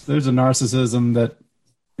narcissism that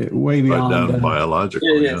way Right beyond. down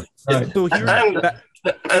biological. Yeah, Yeah. right. So here,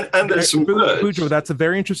 and there's some birds. Boudreaux, that's a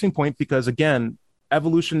very interesting point, because again,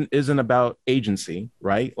 evolution isn't about agency,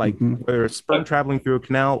 right? Like Mhm. whether it's sperm traveling through a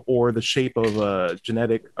canal or the shape of a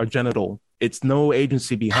genital, it's no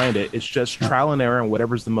agency behind it. It's just trial and error, and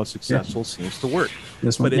whatever's the most successful seems to work.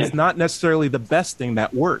 This one, But it's not necessarily the best thing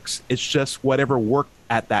that works. It's just whatever worked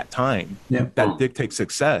at that time Yeah. that dictates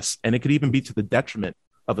success. And it could even be to the detriment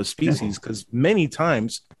of a species, because many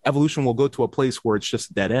times evolution will go to a place where it's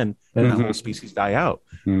just a dead end and the whole species die out.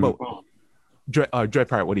 Mhm. But Dread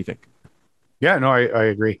Pirate, what do you think? Yeah, no, I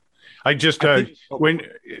agree. I just I think-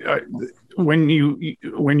 when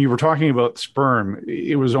you were talking about sperm,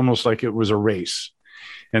 it was almost like it was a race,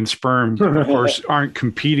 and sperm, of course, aren't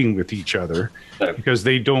competing with each other No. because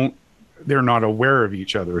they're not aware of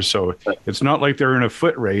each other. So it's not like they're in a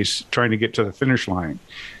foot race trying to get to the finish line.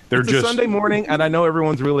 They're It's just a Sunday morning, and I know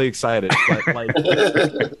everyone's really excited, but like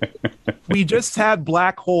we just had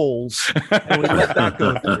black holes, and we let that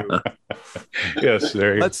go through. yes.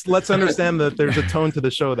 There you Let's understand that there's a tone to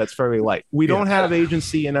the show that's fairly light. We don't have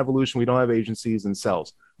agency in evolution. We don't have agencies in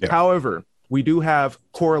cells. Yeah. However, we do have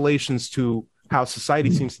correlations to how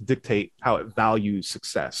society seems to dictate how it values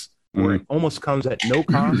success, where it almost comes at no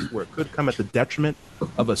cost, where it could come at the detriment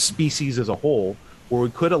of a species as a whole, where we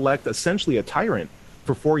could elect essentially a tyrant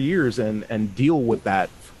for 4 years and deal with that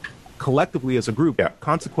collectively as a group, Yeah.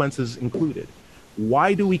 consequences included.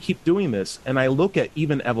 Why do we keep doing this? And I look at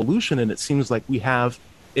even evolution, and it seems like we have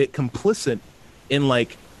it complicit in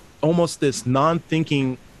like almost this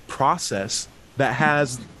non-thinking process that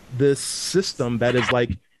has this system that is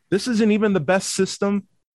like, this isn't even the best system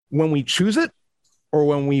when we choose it or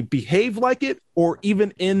when we behave like it or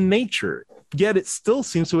even in nature, yet it still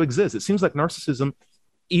seems to exist. It seems like narcissism,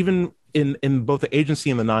 even in both the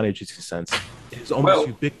agency and the non-agency sense, is almost Well-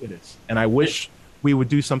 ubiquitous. And I wish we would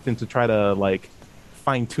do something to try to like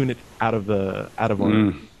fine tune it out of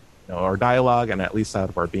our dialogue and at least out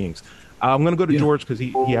of our beings. I'm going to go to George because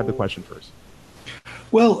he had the question first.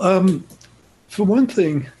 Well, for one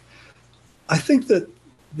thing, I think that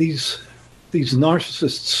these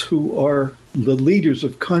narcissists who are the leaders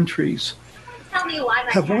of countries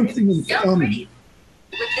have one thing in common.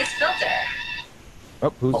 With this filter.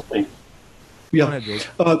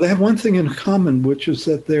 They have one thing in common, which is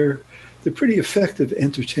that they're pretty effective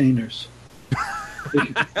entertainers.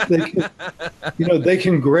 They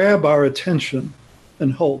can grab our attention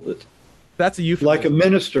and hold it. That's a euphemism. Like a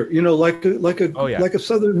minister, like a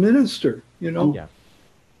Southern minister, Yeah.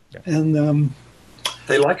 And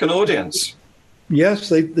they like an audience. Yes,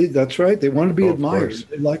 they that's right. They want to be admired. Course.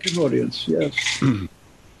 They like an audience. Yes.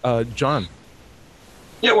 John.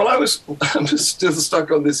 Yeah, well, I'm still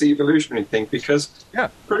stuck on this evolutionary thing because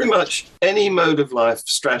pretty much any mode of life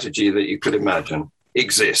strategy that you could imagine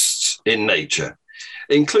exists in nature,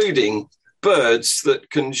 including birds that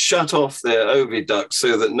can shut off their oviducts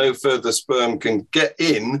so that no further sperm can get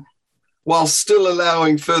in while still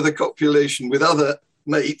allowing further copulation with other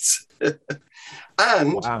mates.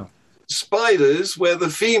 And spiders where the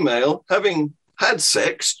female, having had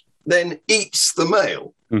sex, then eats the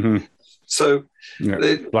male. Mm-hmm. So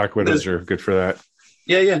black widows are good for that.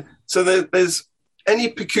 Yeah. So there's any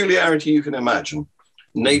peculiarity you can imagine.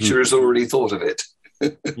 Nature has already thought of it.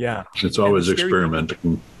 Yeah. It's always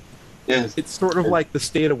experimenting. Yeah. It's sort of like the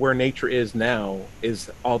state of where nature is now is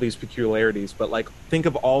all these peculiarities, but like think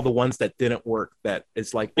of all the ones that didn't work. That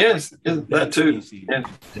it's like that too.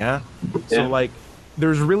 Yeah. So like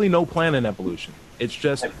there's really no plan in evolution. It's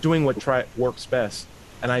just doing what works best.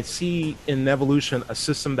 And I see in evolution a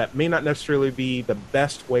system that may not necessarily be the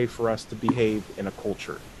best way for us to behave in a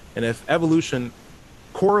culture. And if evolution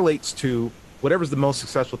correlates to whatever's the most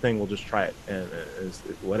successful thing, we'll just try it. And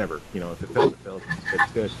whatever, if it fails, it fails. If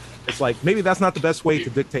it's good. It's like maybe that's not the best way to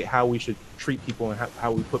dictate how we should treat people and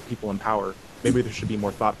how we put people in power. Maybe there should be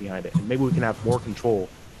more thought behind it. And maybe we can have more control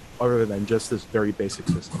other than just this very basic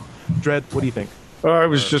system. Dred, what do you think? I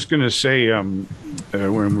was just going to say,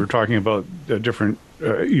 when we're talking about the different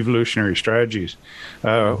evolutionary strategies,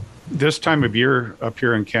 this time of year up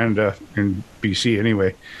here in Canada, in BC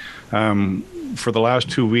anyway, for the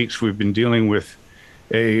last 2 weeks, we've been dealing with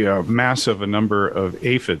a massive number of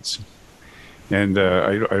aphids. And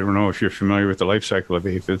I don't know if you're familiar with the life cycle of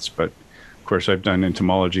aphids, but of course I've done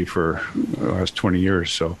entomology for the last 20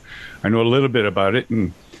 years, so I know a little bit about it.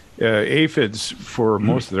 And aphids, for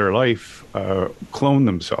most of their life, clone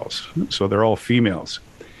themselves. So they're all females.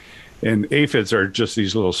 And aphids are just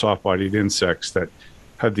these little soft-bodied insects that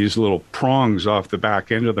have these little prongs off the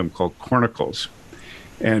back end of them called cornicles.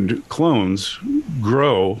 And clones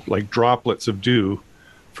grow like droplets of dew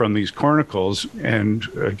from these cornicles. And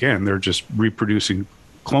again, they're just reproducing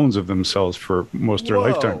clones of themselves for most of their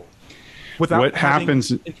lifetime. Without what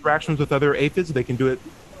happens interactions with other aphids, they can do it.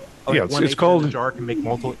 Like it's called. In a jar can make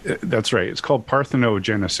multiple. That's right. It's called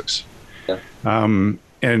parthenogenesis. Yeah.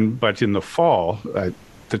 But in the fall, at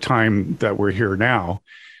the time that we're here now,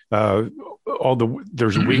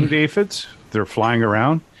 there's winged aphids. They're flying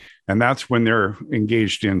around, and that's when they're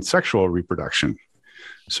engaged in sexual reproduction.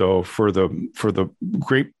 So for the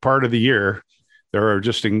great part of the year, they're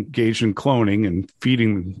just engaged in cloning and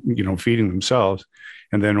feeding themselves,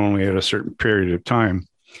 and then only at a certain period of time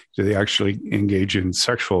do they actually engage in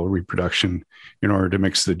sexual reproduction in order to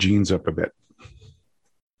mix the genes up a bit.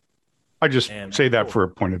 I just say that for a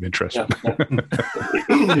point of interest. Yeah.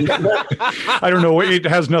 I don't know. It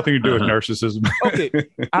has nothing to do with narcissism. Okay.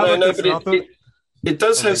 But it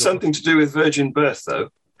does have something to do with virgin birth, though.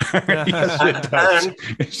 Yes, it does.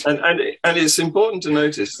 And it's important to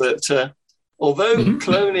notice that although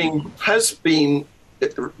cloning has been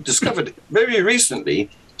discovered very recently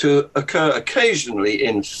to occur occasionally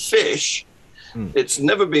in fish, it's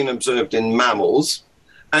never been observed in mammals.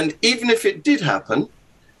 And even if it did happen,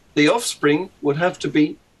 the offspring would have to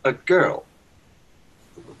be a girl.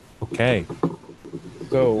 Okay.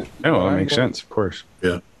 So that makes sense, of course.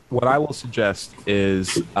 Yeah. What I will suggest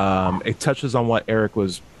is it touches on what Eric or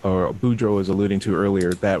Boudreaux was alluding to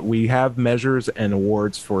earlier, that we have measures and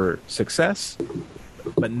awards for success,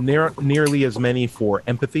 but nearly as many for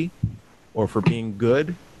empathy or for being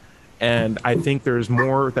good. And I think there's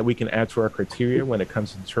more that we can add to our criteria when it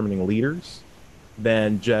comes to determining leaders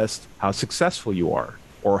than just how successful you are,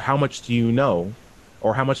 or how much do you know,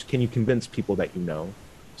 or how much can you convince people that you know,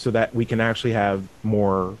 so that we can actually have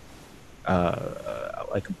more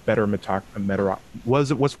like better what's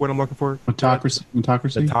the word I'm looking for? Meritocracy.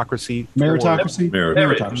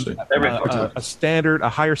 A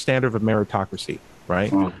higher standard of meritocracy,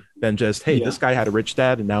 right? than just, hey, this guy had a rich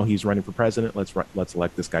dad and now he's running for president. Let's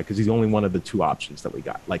elect this guy because he's only one of the two options that we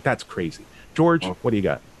got. Like, that's crazy. George, what do you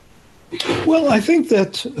got? Well, I think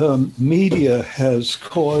that media has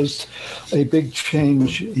caused a big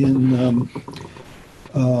change in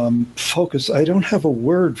focus. I don't have a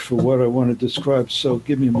word for what I want to describe, so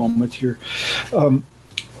give me a moment here.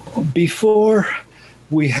 Before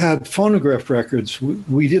we had phonograph records,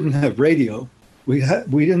 we didn't have radio. We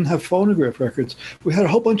didn't have phonograph records. We had a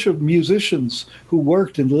whole bunch of musicians who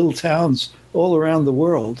worked in little towns all around the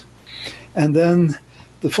world. And then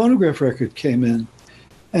the phonograph record came in,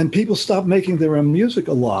 and people stopped making their own music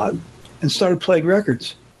a lot and started playing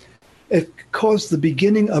records. It caused the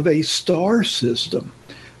beginning of a star system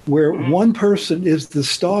where one person is the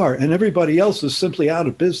star and everybody else is simply out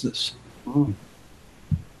of business.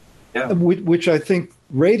 Yeah. Which I think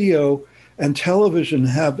radio and television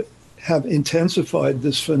have intensified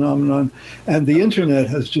this phenomenon, and the internet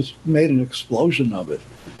has just made an explosion of it.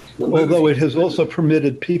 Although it has also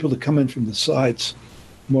permitted people to come in from the sides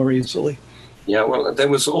more easily. Yeah, well, there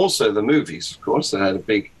was also the movies, of course, that had a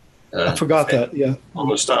big I forgot that, yeah. on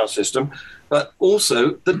the star system, but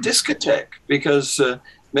also the discotheque, because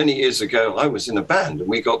many years ago I was in a band and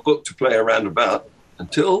we got booked to play a roundabout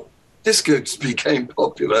until discos became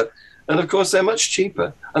popular. And of course, they're much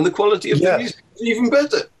cheaper and the quality of the music is even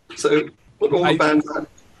better. So put all the bands on.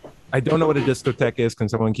 I don't know what a discotheque is. Can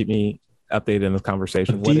someone keep me updated in this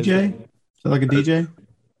conversation? What DJ? Is it like a DJ?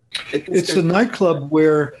 It's a nightclub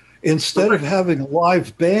where instead of having a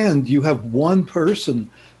live band, you have one person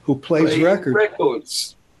who plays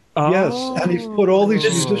records. Yes, and he's put all these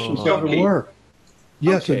musicians out to work.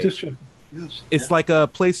 Yes, Okay. a disc jockey. Yes. It's like a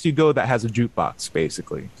place you go that has a jukebox,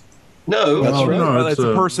 basically. No, That's right. No, It's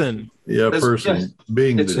a person. Yeah, That's- person yes.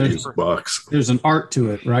 being the It's- juice box. There's an art to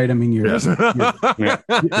it, right? I mean, you're Yeah.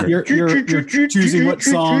 you're choosing what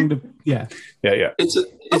song to. Yeah. Yeah. It's a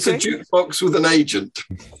jukebox with an agent.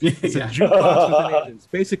 It's a jukebox with an agent. It's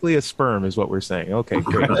basically a sperm, is what we're saying. Okay,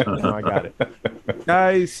 great. Now I got it,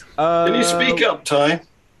 guys. Can you speak up, Ty?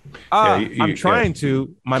 I'm trying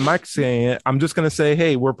to. My mic's saying it. I'm just going to say,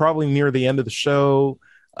 hey, we're probably near the end of the show.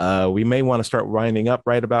 We may want to start winding up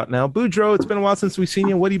right about now. Boudreaux, it's been a while since we've seen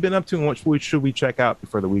you. What have you been up to, and what should we check out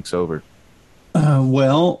before the week's over?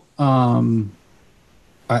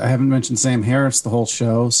 I haven't mentioned Sam Harris the whole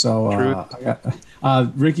show, so I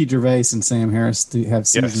got Ricky Gervais and Sam Harris to have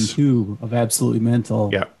season 2 of Absolutely Mental.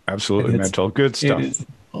 Yeah, Absolutely Mental. Good stuff. It is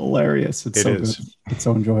hilarious. It's It so is. good. It's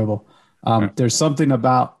so enjoyable. There's something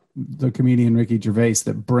about the comedian Ricky Gervais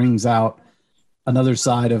that brings out another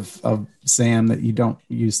side of Sam that you don't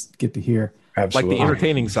get to hear. Absolutely. Like the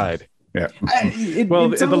entertaining side. Yeah. The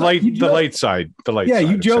light side. Yeah, side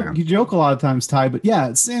you of joke. Sam. You joke a lot of times, Ty. But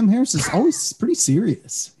yeah, Sam Harris is always pretty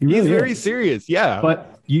serious. He He's really very is. serious. Yeah.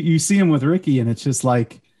 But you see him with Ricky, and it's just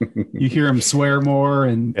like you hear him swear more,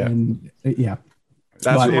 and yeah.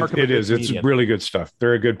 That's But- the mark of a It good is. It's comedian. really good stuff.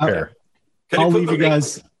 They're a good pair. Can I'll put leave the you link-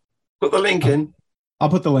 guys. Put the link in. I'll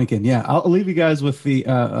put the link in. Yeah, I'll leave you guys with the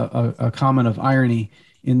a comment of irony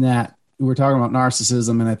in that we're talking about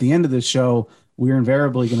narcissism, and at the end of this show, we're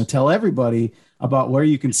invariably going to tell everybody about where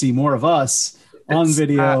you can see more of us on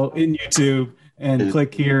video in YouTube, and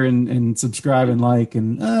click here and subscribe and like.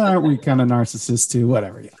 And aren't we kind of narcissists too?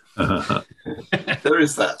 Whatever. Yeah. There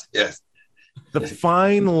is that. Yes. The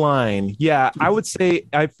fine line. Yeah, I would say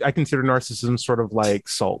I consider narcissism sort of like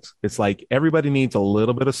salt. It's like everybody needs a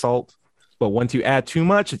little bit of salt, but once you add too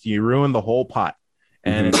much, you ruin the whole pot.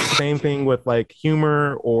 And it's the same thing with like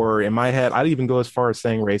humor, or in my head, I'd even go as far as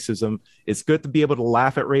saying racism. It's good to be able to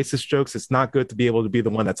laugh at racist jokes. It's not good to be able to be the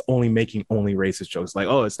one that's only making racist jokes. Like,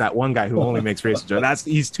 oh, it's that one guy who only makes racist jokes.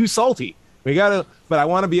 He's too salty. But I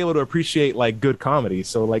want to be able to appreciate like good comedy.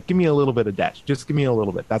 So like, give me a little bit of that. Just give me a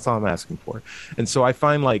little bit. That's all I'm asking for. And so I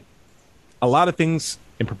find like a lot of things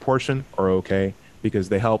in proportion are okay because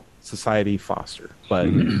they help society foster. But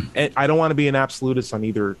and I don't want to be an absolutist on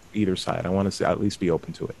either side. I want to at least be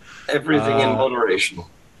open to it. Everything in moderation.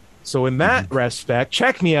 So in that respect,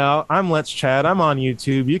 check me out. I'm Let's Chat. I'm on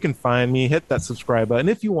YouTube. You can find me. Hit that subscribe button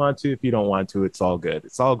if you want to. If you don't want to, it's all good.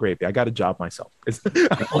 It's all great. I got a job myself. I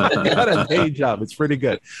got a day job. It's pretty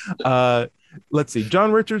good. Let's see.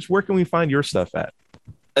 John Richards, where can we find your stuff at?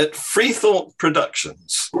 At Free Thought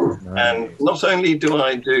Productions. And not only do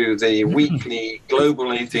I do the weekly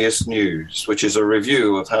Global Atheist News, which is a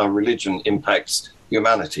review of how religion impacts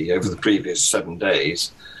humanity over the previous 7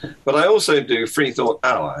 days, but I also do Free Thought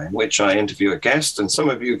Hour, in which I interview a guest, and some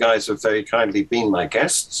of you guys have very kindly been my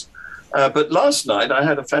guests. But last night I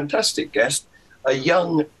had a fantastic guest, a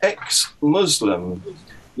young ex-Muslim,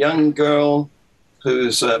 young girl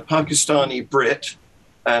who's a Pakistani Brit,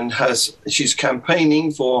 and she's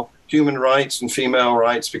campaigning for human rights and female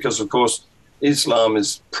rights because, of course, Islam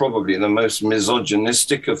is probably the most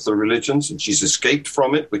misogynistic of the religions, and she's escaped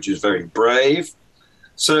from it, which is very brave.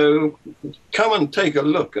 So come and take a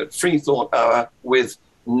look at Free Thought Hour with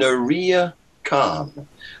Nuria Khan.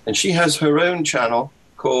 And she has her own channel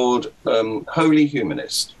called Holy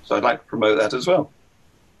Humanist. So I'd like to promote that as well.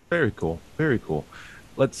 Very cool. Very cool.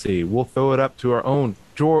 Let's see. We'll throw it up to our own.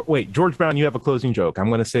 George Brown, you have a closing joke. I'm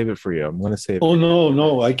going to save it for you. Oh,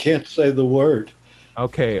 no, I can't say the word.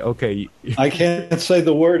 Okay. I can't say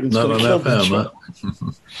the word. Not on FM, huh?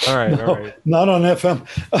 All right, No, all right. not on FM.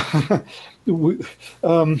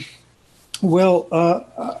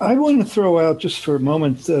 I want to throw out just for a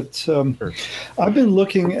moment that Sure. I've been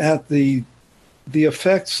looking at the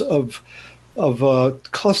effects of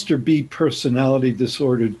cluster B personality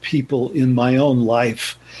disordered people in my own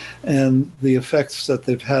life and the effects that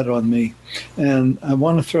they've had on me. And I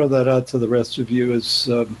want to throw that out to the rest of you as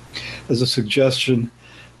a suggestion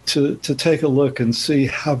to take a look and see,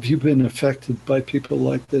 have you been affected by people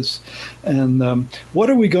like this? And what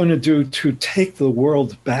are we going to do to take the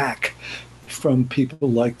world back from people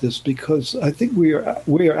like this? Because I think we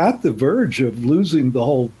are at the verge of losing the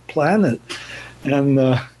whole planet. And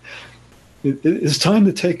it's time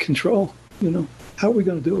to take control. How are we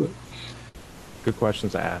going to do it? Good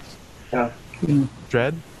questions to ask. Yeah.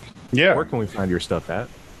 Dred, Yeah. where can we find your stuff at?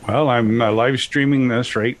 Well, I'm live streaming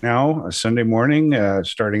this right now, Sunday morning,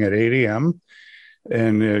 starting at 8 a.m.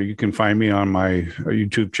 And you can find me on my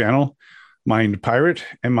YouTube channel, Mind Pirate,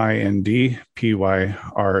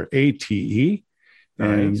 MINDPYRATE.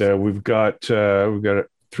 And Nice. we've got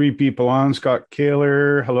 3 people on: Scott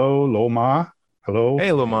Kaler, hello; Loma, hello;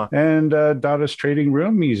 Hey, Loma. and Dada's Trading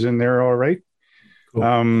Room. He's in there, all right. Cool.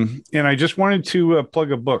 And I just wanted to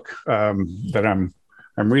plug a book that I'm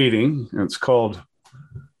reading. It's called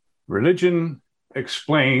Religion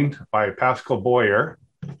Explained by Pascal Boyer.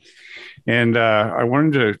 And I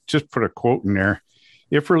wanted to just put a quote in there.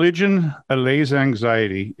 If religion allays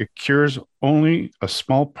anxiety, it cures only a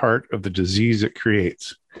small part of the disease it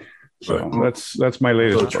creates. So Right. that's my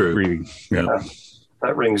latest So book true. reading. Yeah.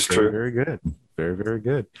 That rings Very, true. very good. Very, very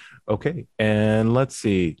good. Okay. And let's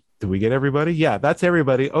see. Did we get everybody? Yeah, that's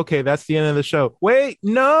everybody. Okay, that's the end of the show. Wait,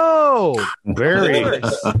 no. Very.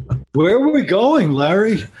 Where are we going,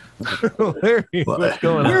 Larry? Larry, what's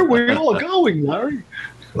going Where are on? we all going, Larry?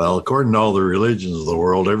 Well, according to all the religions of the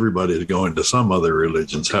world, everybody's going to some other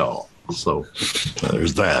religion's hell. So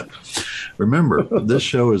there's that. Remember, this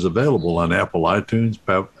show is available on Apple iTunes,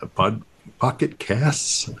 Pocket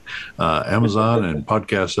Casts, Amazon, and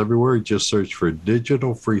podcasts everywhere. Just search for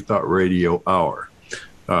Digital Free Thought Radio Hour.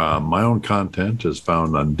 My own content is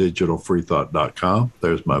found on digitalfreethought.com.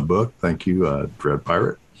 There's my book. Thank you, Dred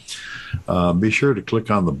Pirate. Be sure to click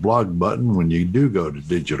on the blog button when you do go to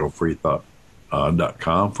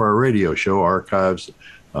digitalfreethought.com for our radio show, archives,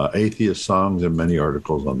 atheist songs, and many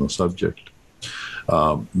articles on the subject.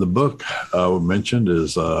 The book we mentioned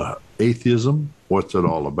is Atheism, What's It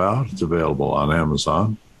All About? It's available on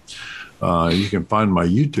Amazon. You can find my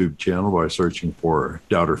YouTube channel by searching for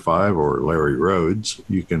Doubter5 or Larry Rhodes.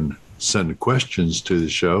 You can send questions to the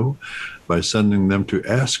show by sending them to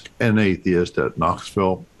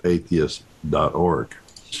askanatheist@knoxvilleatheist.org.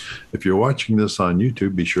 If you're watching this on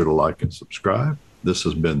YouTube, be sure to like and subscribe. This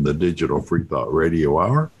has been the Digital Free Thought Radio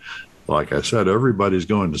Hour. Like I said, everybody's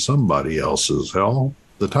going to somebody else's hell.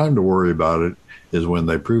 The time to worry about it is when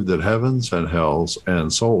they prove that heavens and hells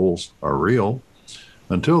and souls are real.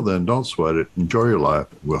 Until then, don't sweat it. Enjoy your life.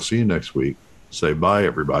 We'll see you next week. Say bye,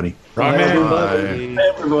 everybody. Bye, Bye. Hey,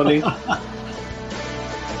 everybody.